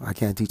 and, I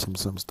can't teach him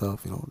some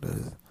stuff,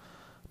 because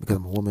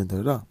I'm a woman,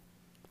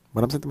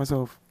 But I'm saying to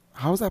myself,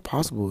 how is that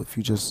possible if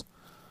you just,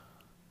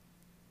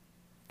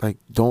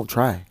 don't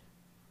try?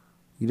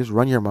 You just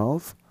run your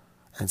mouth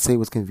and say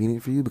what's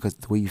convenient for you because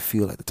the way you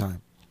feel at the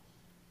time.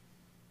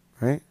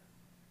 Right?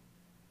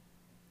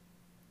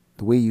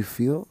 The way you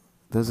feel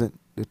doesn't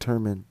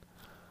determine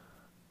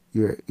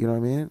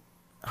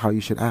how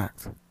you should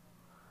act.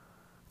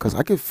 Because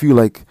I could feel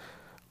like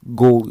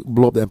go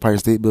blow up the Empire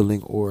State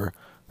Building or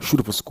shoot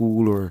up a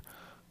school, or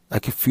I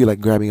could feel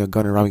like grabbing a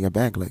gun and robbing a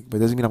bank. But it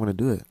doesn't mean I'm going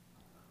to do it.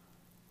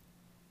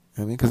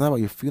 Because it's not about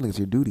your feelings, it's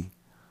your duty.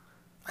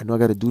 I know I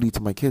got a duty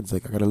to my kids. I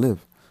got to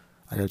live.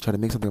 I got to try to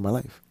make something in my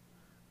life.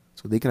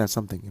 So they can have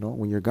something,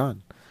 when you're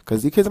gone.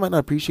 Because the kids might not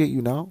appreciate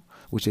you now,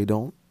 which they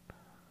don't.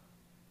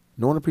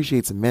 No one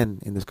appreciates men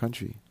in this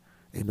country,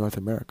 in North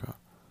America.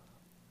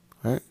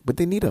 Right? But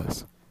they need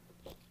us.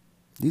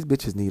 These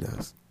bitches need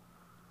us.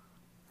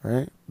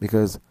 Right?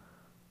 Because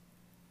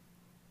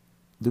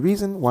the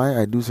reason why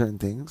I do certain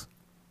things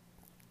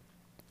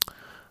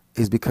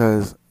is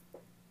because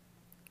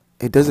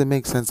it doesn't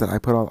make sense that I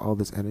put out all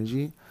this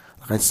energy.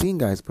 I've seen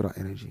guys put out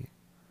energy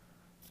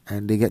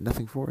and they get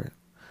nothing for it.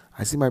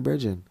 I see my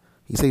virgin.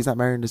 He says he's not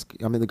marrying this.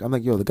 I'm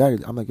like, yo,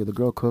 the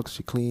girl cooks,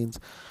 she cleans,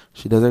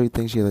 she does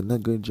everything, she has a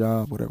good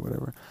job,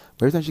 whatever.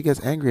 But every time she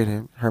gets angry at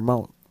him, her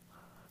mouth,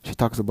 she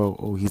talks about,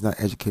 oh, he's not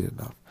educated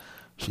enough.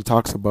 She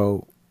talks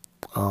about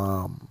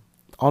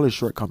all his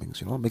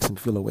shortcomings, makes him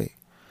feel away.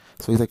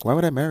 So he's like, why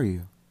would I marry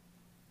you?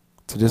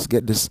 To just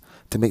get this,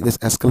 to make this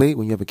escalate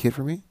when you have a kid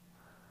for me?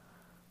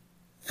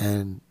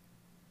 And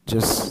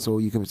just so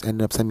you can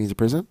end up sending me to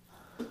prison?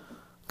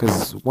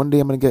 Because one day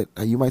I'm going to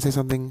get, you might say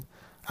something,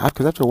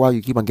 because after a while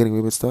you keep on getting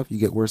away with stuff, you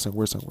get worse and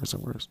worse and worse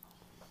and worse.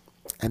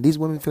 And these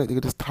women feel like they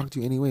can just talk to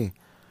you anyway.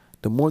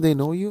 The more they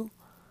know you,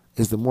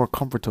 is the more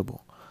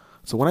comfortable.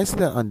 So when I see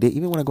that on date,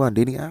 even when I go on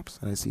dating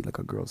apps, and I see like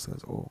a girl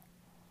says, oh,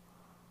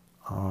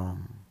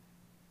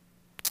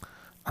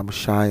 I'm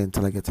shy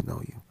until I get to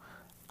know you.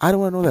 I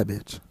don't want to know that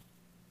bitch.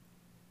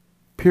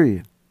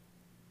 Period.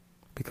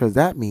 Because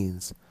that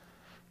means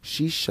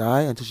she's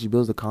shy until she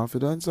builds the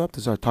confidence up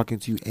to start talking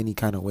to you any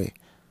kind of way.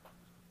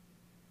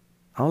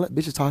 I don't let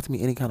bitches talk to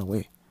me any kind of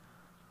way.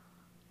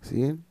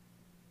 See?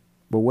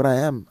 But what I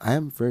am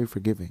very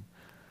forgiving.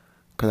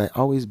 Because I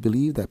always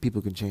believe that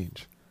people can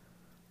change.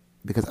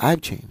 Because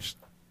I've changed.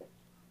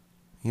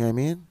 You know what I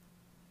mean?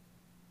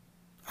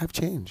 I've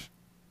changed.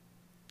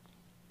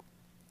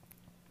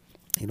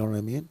 You know what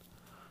I mean?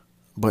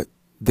 But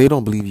they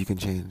don't believe you can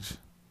change.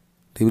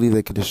 They believe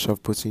they can just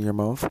shove pussy in your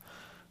mouth,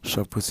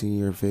 shove pussy in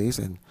your face,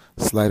 and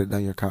slide it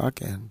down your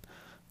cock, and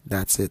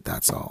that's it,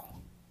 that's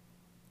all.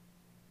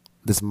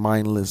 This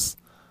mindless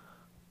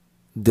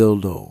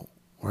dildo,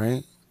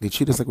 right? They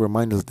treat us like we're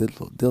mindless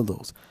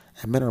dildos.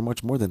 And men are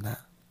much more than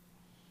that.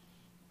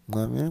 You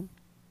know what I mean?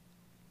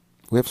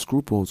 We have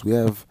scruples, we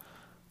have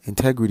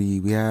integrity,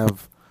 we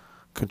have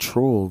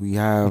control, we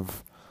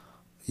have,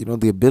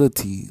 the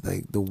ability,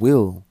 like the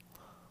will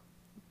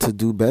to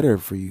do better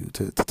for you,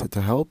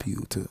 to help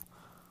you, to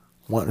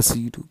want to see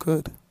you do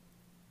good.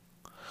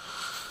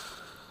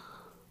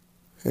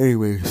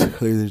 Anyways,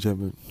 ladies and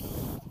gentlemen,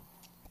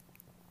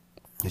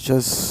 It's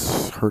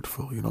just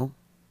hurtful, you know.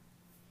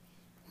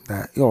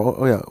 That yeah.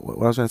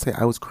 What I was trying to say,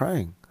 I was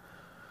crying.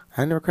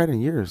 I never cried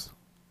in years,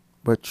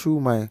 but true,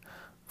 my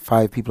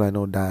 5 people I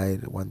know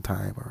died at one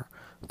time, or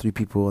 3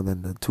 people, and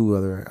then the 2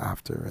 other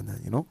after, and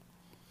then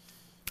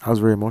I was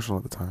very emotional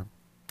at the time.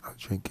 I was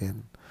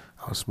drinking,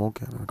 I was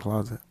smoking in the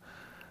closet,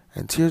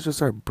 and tears just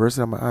started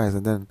bursting out my eyes.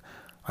 And then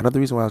another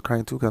reason why I was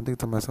crying too, because I'm thinking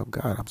to myself,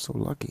 God, I'm so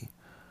lucky.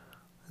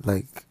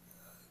 Like,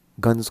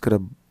 guns could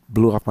have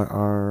blew off my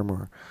arm,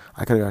 or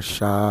I could have got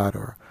shot,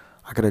 or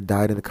I could have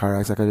died in a car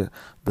accident.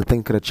 The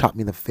thing could have chopped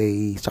me in the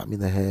face, chopped me in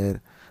the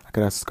head. I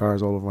could have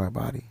scars all over my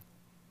body,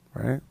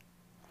 right?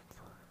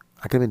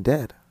 I could have been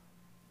dead.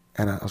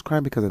 And I was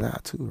crying because of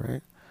that too,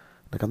 right?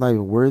 Like, I'm not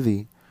even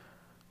worthy,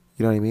 you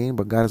know what I mean?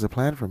 But God has a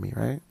plan for me,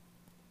 right?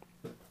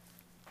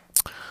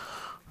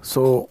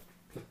 So,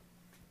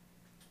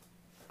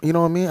 you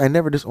know what I mean? I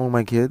never disown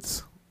my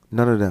kids.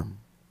 None of them.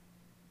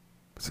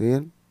 See?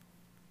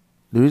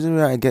 The reason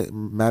why I get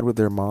mad with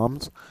their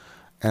moms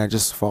and I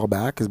just fall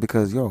back is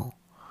because, you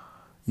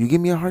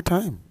give me a hard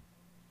time.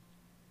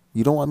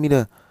 You don't want me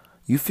to.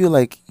 You feel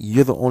like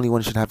you're the only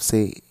one who should have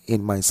say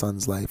in my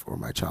son's life or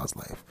my child's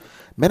life.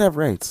 Men have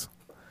rights.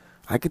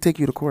 I could take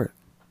you to court,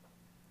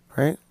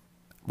 right?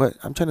 But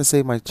I'm trying to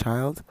save my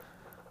child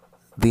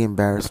the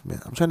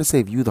embarrassment. I'm trying to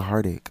save you the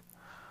heartache,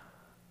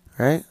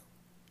 right?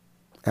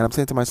 And I'm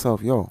saying to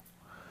myself, if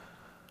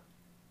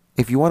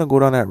you want to go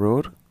down that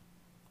road,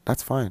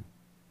 that's fine.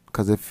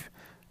 Because if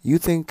you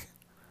think,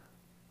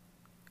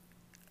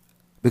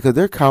 because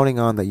they're counting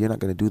on that you're not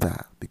going to do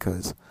that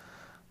because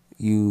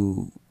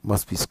you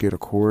must be scared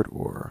of court,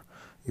 or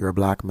you're a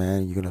black man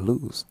and you're going to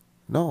lose.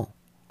 No.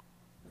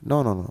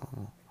 No, no, no,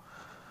 no.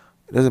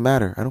 It doesn't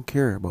matter. I don't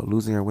care about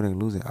losing or winning or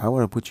losing. I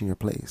want to put you in your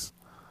place.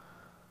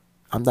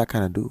 I'm that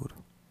kind of dude.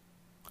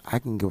 I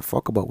can give a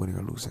fuck about winning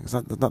or losing. That's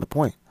not the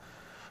point.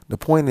 The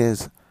point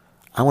is,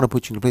 I want to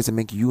put you in a place and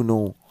make you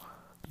know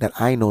that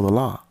I know the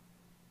law.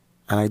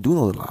 And I do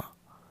know the law.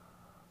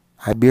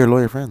 I bear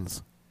lawyer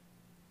friends.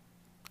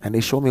 And they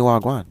show me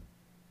Wagwan.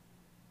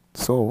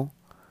 So,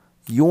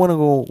 you want to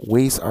go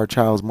waste our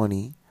child's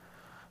money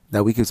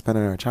that we could spend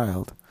on our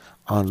child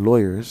on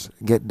lawyers,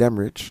 get them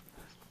rich,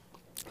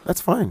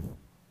 that's fine.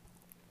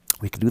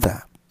 We could do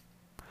that.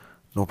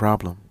 No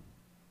problem.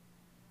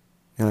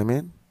 You know what I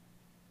mean?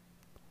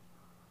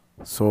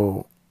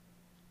 So,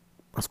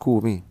 that's cool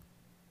with me. You know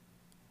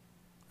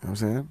what I'm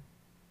saying?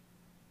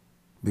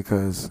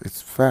 Because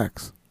it's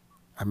facts.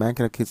 A man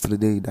can have kids till the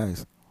day he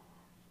dies.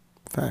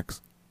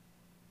 Facts.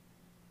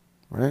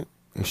 Right?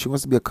 If she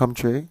wants to be a cum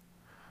tray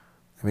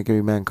and make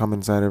every man come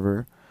inside of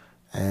her,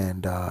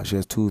 and she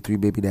has 2, 3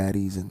 baby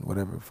daddies and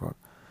whatever, fuck.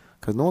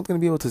 Because no one's going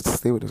to be able to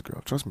stay with this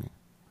girl. Trust me.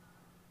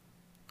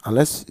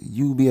 Unless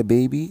you be a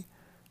baby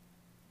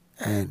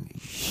and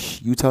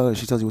you tell her,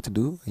 she tells you what to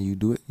do, and you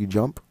do it, you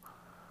jump,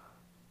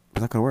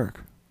 it's not going to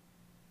work.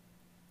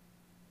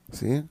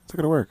 See? It's not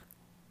going to work.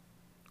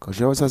 Because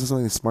she always has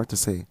something smart to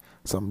say,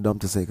 something dumb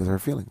to say, because of her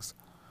feelings.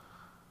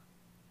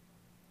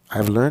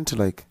 I've learned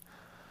to,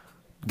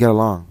 get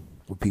along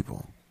with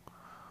people.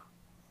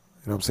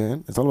 You know what I'm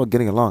saying? It's all about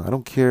getting along. I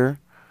don't care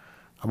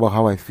about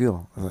how I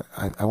feel.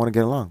 I want to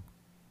get along.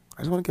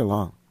 I just want to get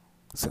along.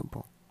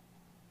 Simple.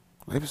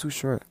 Life is too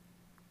short.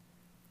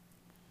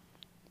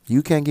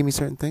 You can't give me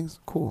certain things?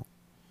 Cool.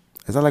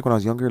 It's not like when I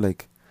was younger,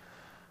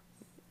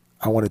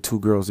 I wanted 2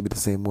 girls to be the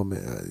same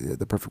woman,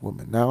 the perfect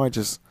woman. Now I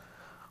just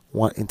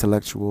want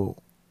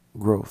intellectual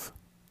growth.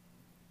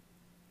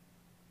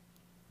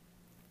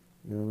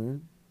 You know what I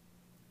mean?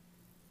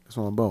 That's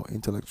what I'm about,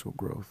 intellectual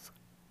growth.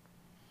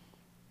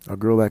 A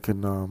girl that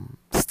can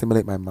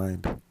stimulate my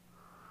mind.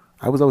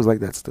 I was always like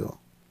that still.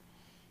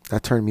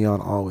 That turned me on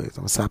always.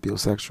 I'm a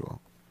sapiosexual.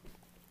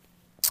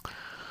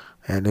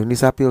 And if any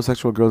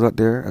sapiosexual girls out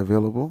there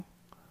available,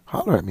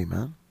 holler at me,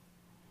 man.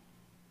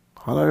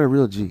 Holler at a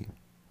real G.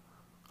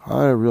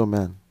 Holler at a real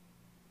man. You know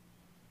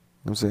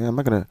what I'm saying? I'm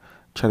not going to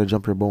try to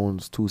jump your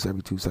bones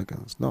every 2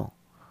 seconds. No.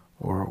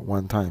 Or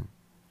one time.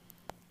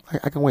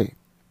 I can wait.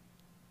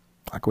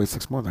 I can wait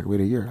 6 months. I can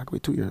wait a year. I can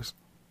wait 2 years.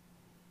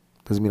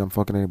 Doesn't mean I'm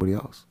fucking anybody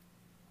else.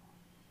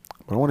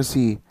 But I want to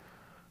see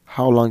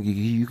how long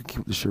you can keep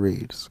up the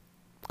charades.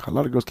 A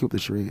lot of girls keep up the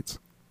charades.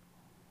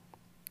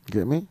 You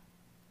get me?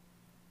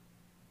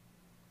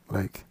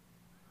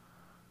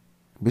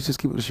 Bitches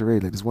keep up the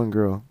charade. Like this one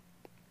girl,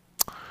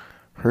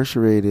 her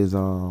charade is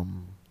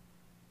trying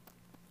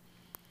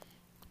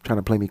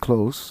to play me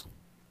close.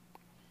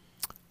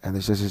 And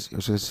then she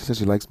says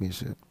she likes me and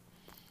shit.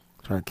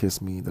 Trying to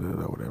kiss me,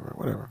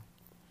 whatever.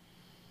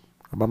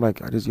 But I'm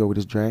like, we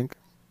just drank.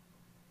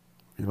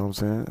 You know what I'm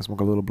saying? I smoke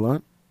a little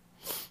blunt.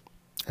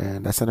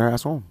 And I send her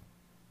ass home.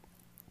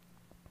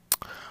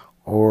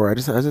 Or I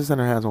just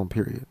send her ass home,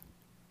 period.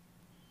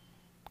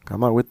 I'm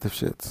not with the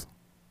shits.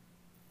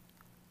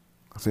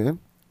 See?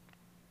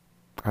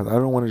 I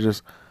don't want to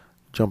just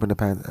jump in the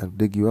pants and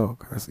dig you out.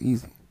 That's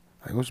easy.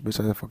 Which bitch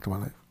I ever fucked in my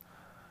life?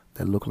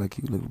 That look like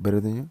you, look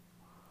better than you?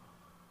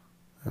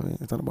 I mean,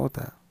 it's not about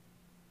that.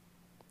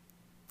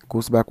 It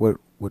goes back what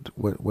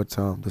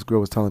this girl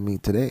was telling me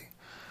today.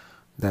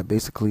 that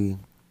basically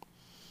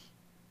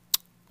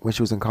when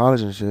she was in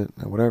college and shit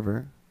and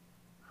whatever,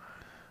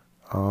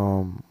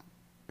 um,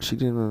 she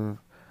didn't.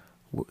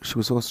 She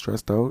was so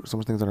stressed out, so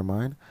much things on her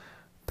mind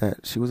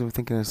that she wasn't even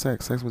thinking of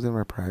sex. Sex wasn't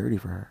even a priority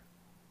for her.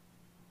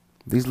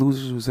 These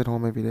losers who sit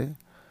home every day,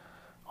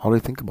 all they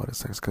think about is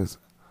sex because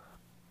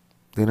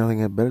they know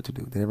nothing better to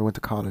do. They never went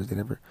to college. They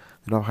don't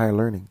have higher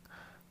learning.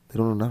 They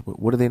don't know nothing.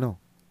 What do they know?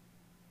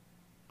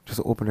 Just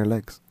to open their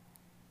legs,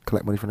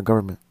 collect money from the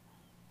government,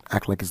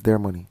 act like it's their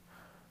money,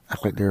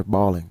 act like they're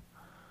balling.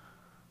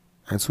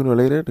 And sooner or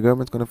later, the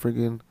government's gonna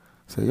friggin'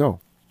 say, "Yo,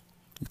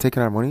 you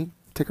taking our money?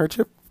 Take our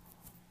chip."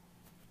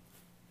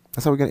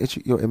 That's how we're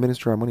gonna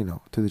administer our money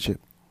now to the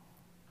chip.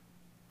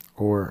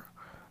 Or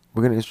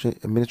we're gonna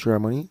administer our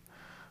money,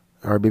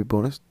 our baby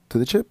bonus, to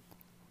the chip.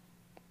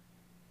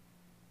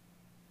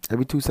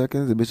 Every 2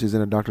 seconds, the bitch is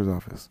in a doctor's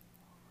office.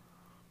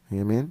 You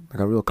know what I mean? Like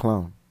a real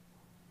clown.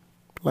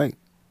 Like,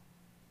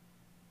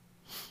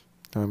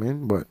 you know what I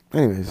mean? But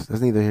anyways,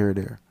 that's neither here or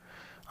there.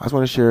 I just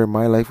want to share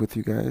my life with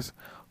you guys.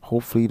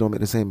 Hopefully you don't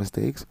make the same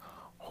mistakes.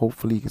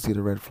 Hopefully you can see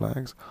the red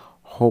flags.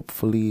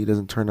 Hopefully it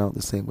doesn't turn out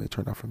the same way it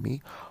turned out for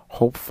me.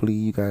 Hopefully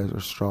you guys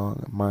are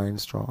strong, mind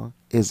strong.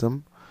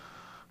 Ism.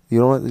 You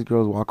don't let these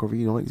girls walk over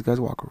you. You don't let these guys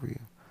walk over you.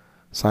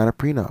 Sign a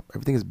prenup.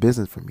 Everything is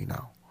business for me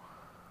now.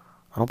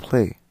 I don't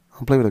play. I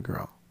don't play with a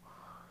girl.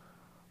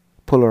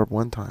 Pull her up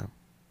one time.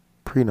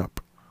 Prenup.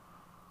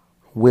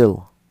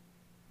 Will.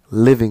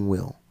 Living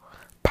will.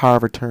 Power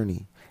of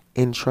attorney.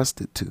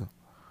 Entrusted to. You know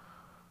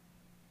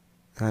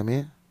what I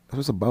mean? That's what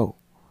it's about.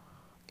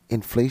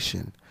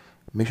 Inflation.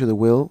 Make sure the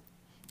will,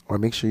 or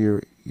make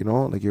sure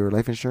like your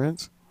life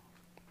insurance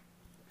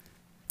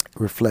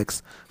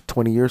reflects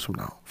 20 years from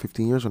now,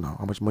 15 years from now,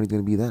 how much money is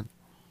going to be then.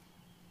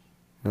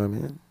 You know what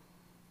I mean?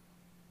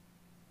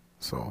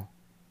 So,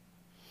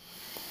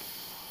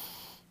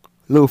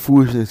 little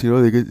foolishness,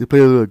 they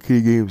play little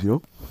kiddie games,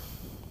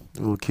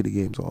 little kiddie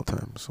games all the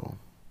time. So,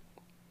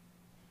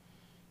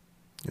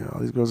 yeah, all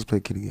these girls just play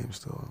kiddie games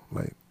still.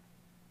 Like,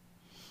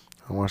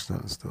 I watch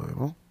that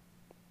still,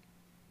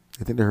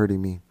 They think they're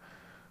hurting me.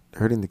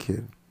 They're hurting the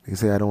kid. They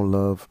say I don't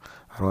have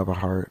a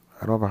heart.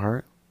 I don't have a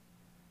heart.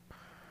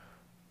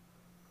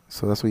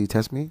 So that's why you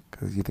test me?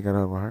 Because you think I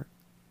don't have a heart?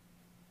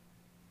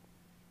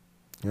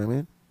 You know what I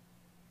mean?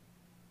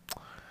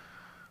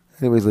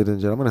 Anyways, ladies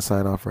and gentlemen, I'm going to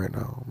sign off right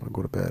now. I'm going to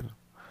go to bed.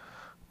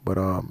 But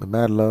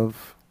mad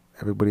love,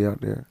 everybody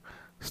out there.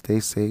 Stay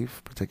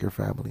safe. Protect your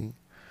family.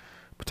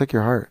 Protect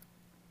your heart.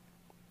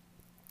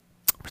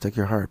 Protect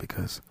your heart,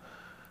 because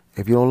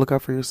if you don't look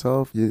out for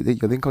yourself, they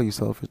can call you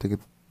selfish.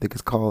 They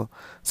could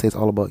say it's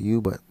all about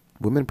you, but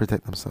women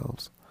protect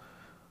themselves.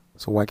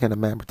 So why can't a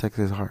man protect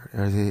his heart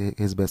or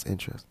his best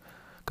interest?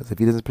 Because if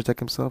he doesn't protect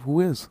himself, who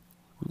is?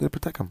 Who's going to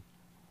protect him?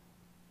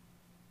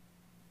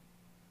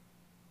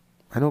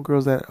 I know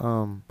girls that,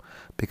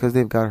 because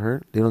they've got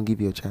hurt, they don't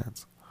give you a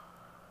chance.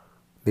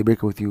 They break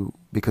up with you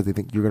because they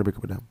think you're going to break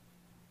up with them.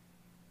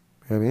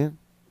 You know what I mean?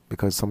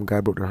 Because some guy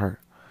broke their heart.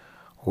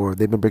 Or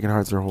they've been breaking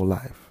hearts their whole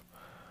life.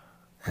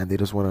 And they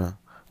just want to,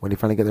 when they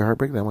finally get their heart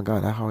break, oh my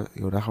God, that's how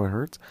it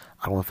hurts.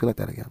 I don't want to feel like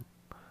that again.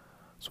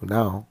 So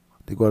now,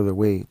 they go out of their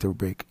way to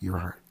break your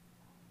heart.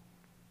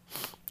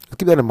 Let's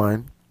keep that in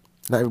mind.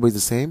 Not everybody's the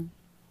same.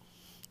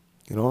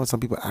 Some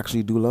people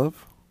actually do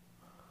love.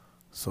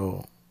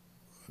 So,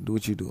 do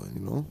what you're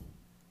doing,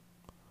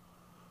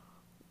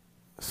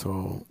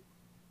 So,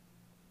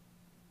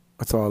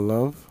 that's all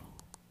love.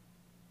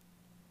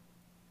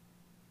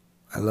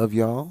 I love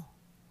y'all.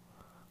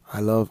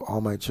 I love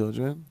all my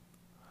children.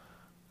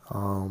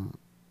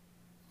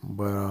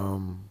 But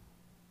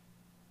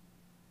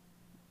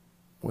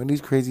when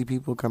these crazy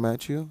people come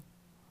at you,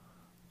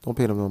 don't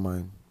pay them no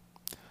mind.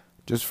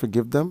 Just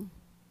forgive them.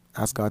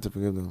 Ask God to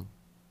forgive them.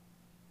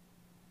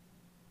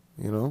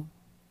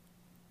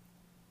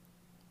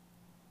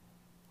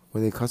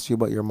 When they cuss you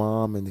about your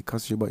mom and they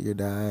cuss you about your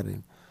dad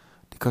and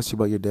they cuss you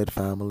about your dead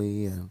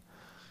family and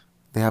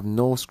they have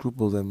no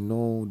scruples and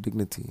no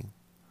dignity.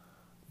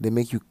 They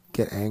make you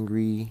get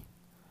angry.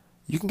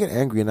 You can get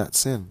angry and not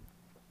sin.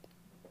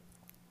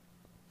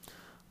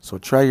 So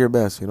try your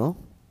best,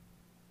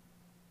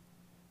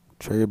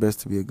 Try your best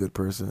to be a good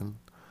person.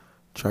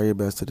 Try your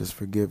best to just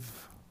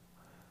forgive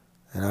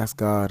and ask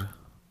God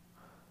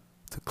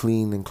to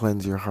clean and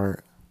cleanse your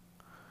heart.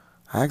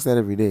 I ask that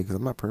every day because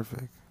I'm not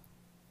perfect.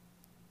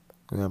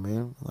 You know what I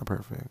mean? I'm not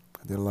perfect.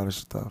 I did a lot of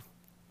stuff.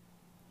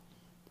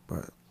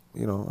 But,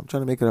 I'm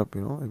trying to make it up,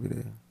 every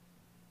day.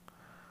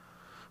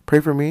 Pray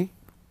for me.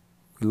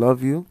 We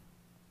love you.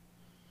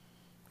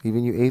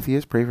 Even you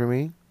atheists, pray for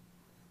me.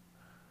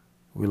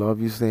 We love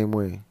you the same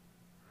way.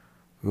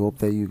 We hope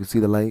that you can see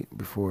the light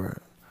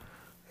before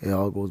it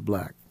all goes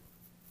black.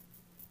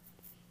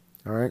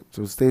 Alright,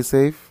 so stay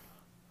safe.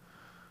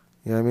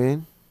 You know what I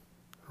mean?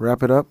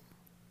 Wrap it up.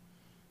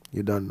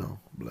 You're done now.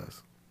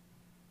 Bless.